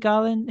it, Judy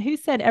Garland? Who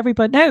said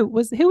everybody? No, who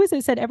was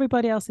it said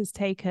everybody else is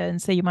taken,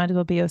 so you might as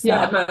well be yourself?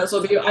 Yeah, it might as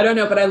well be. I don't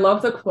know, but I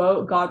love the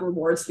quote, God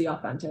rewards the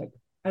authentic.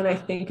 And I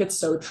think it's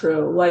so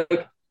true.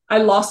 Like, I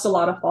lost a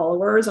lot of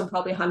followers. I'm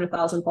probably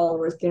 100,000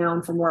 followers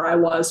down from where I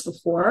was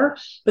before.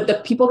 But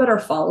the people that are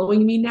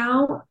following me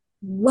now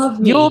love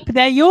me.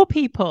 They're your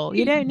people.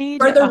 You don't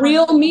need... For the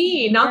real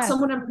me, not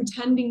someone I'm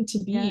pretending to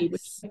be. Yes.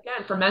 Which,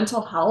 again, for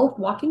mental health,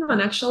 walking on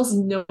eggshells is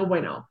no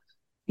bueno.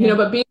 You know,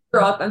 but being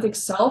your authentic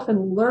self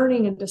and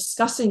learning and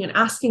discussing and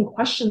asking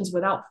questions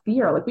without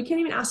fear. Like we can't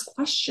even ask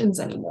questions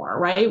anymore,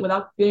 right?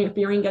 Without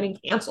fearing getting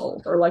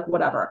canceled or like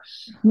whatever.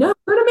 No,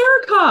 we're in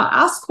America.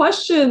 Ask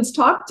questions,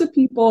 talk to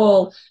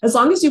people. As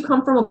long as you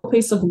come from a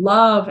place of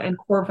love and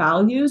core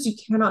values, you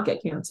cannot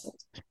get canceled.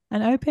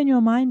 And open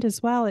your mind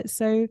as well. It's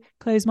so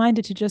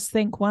closed-minded to just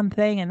think one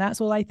thing and that's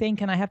all I think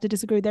and I have to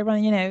disagree with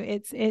everyone. You know,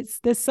 it's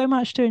there's so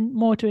much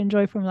more to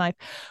enjoy from life.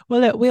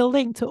 Well, look, we'll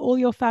link to all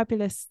your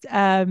fabulous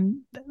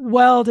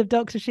world of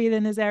Dr. Sheila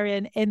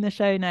Nazarian in the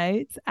show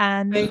notes.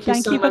 And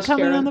thank you for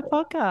coming on the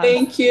podcast.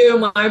 Thank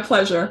you. My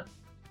pleasure.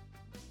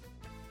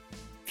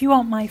 If you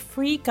want my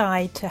free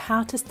guide to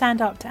how to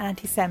stand up to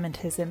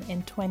anti-Semitism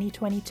in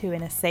 2022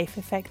 in a safe,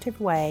 effective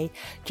way,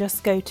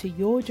 just go to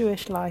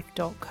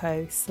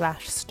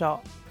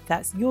yourjewishlife.co/stop.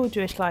 That's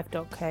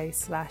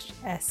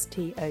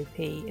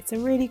yourjewishlife.co/STOP. It's a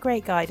really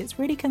great guide. It's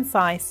really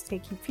concise,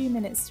 take you a few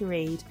minutes to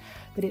read,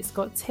 but it's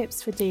got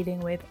tips for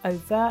dealing with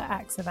overt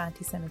acts of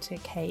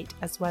anti-Semitic hate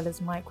as well as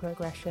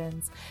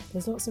microaggressions.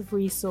 There's lots of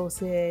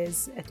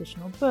resources,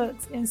 additional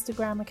books,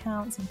 Instagram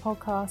accounts and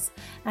podcasts,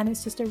 and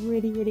it's just a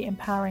really, really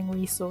empowering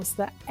resource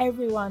that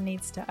everyone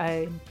needs to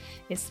own.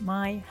 It's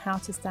my How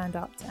to Stand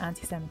Up to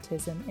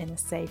Anti-Semitism in a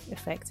Safe,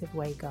 Effective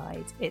Way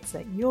guide. It's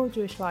at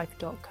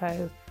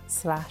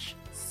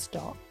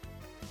yourjewishlife.co/stop.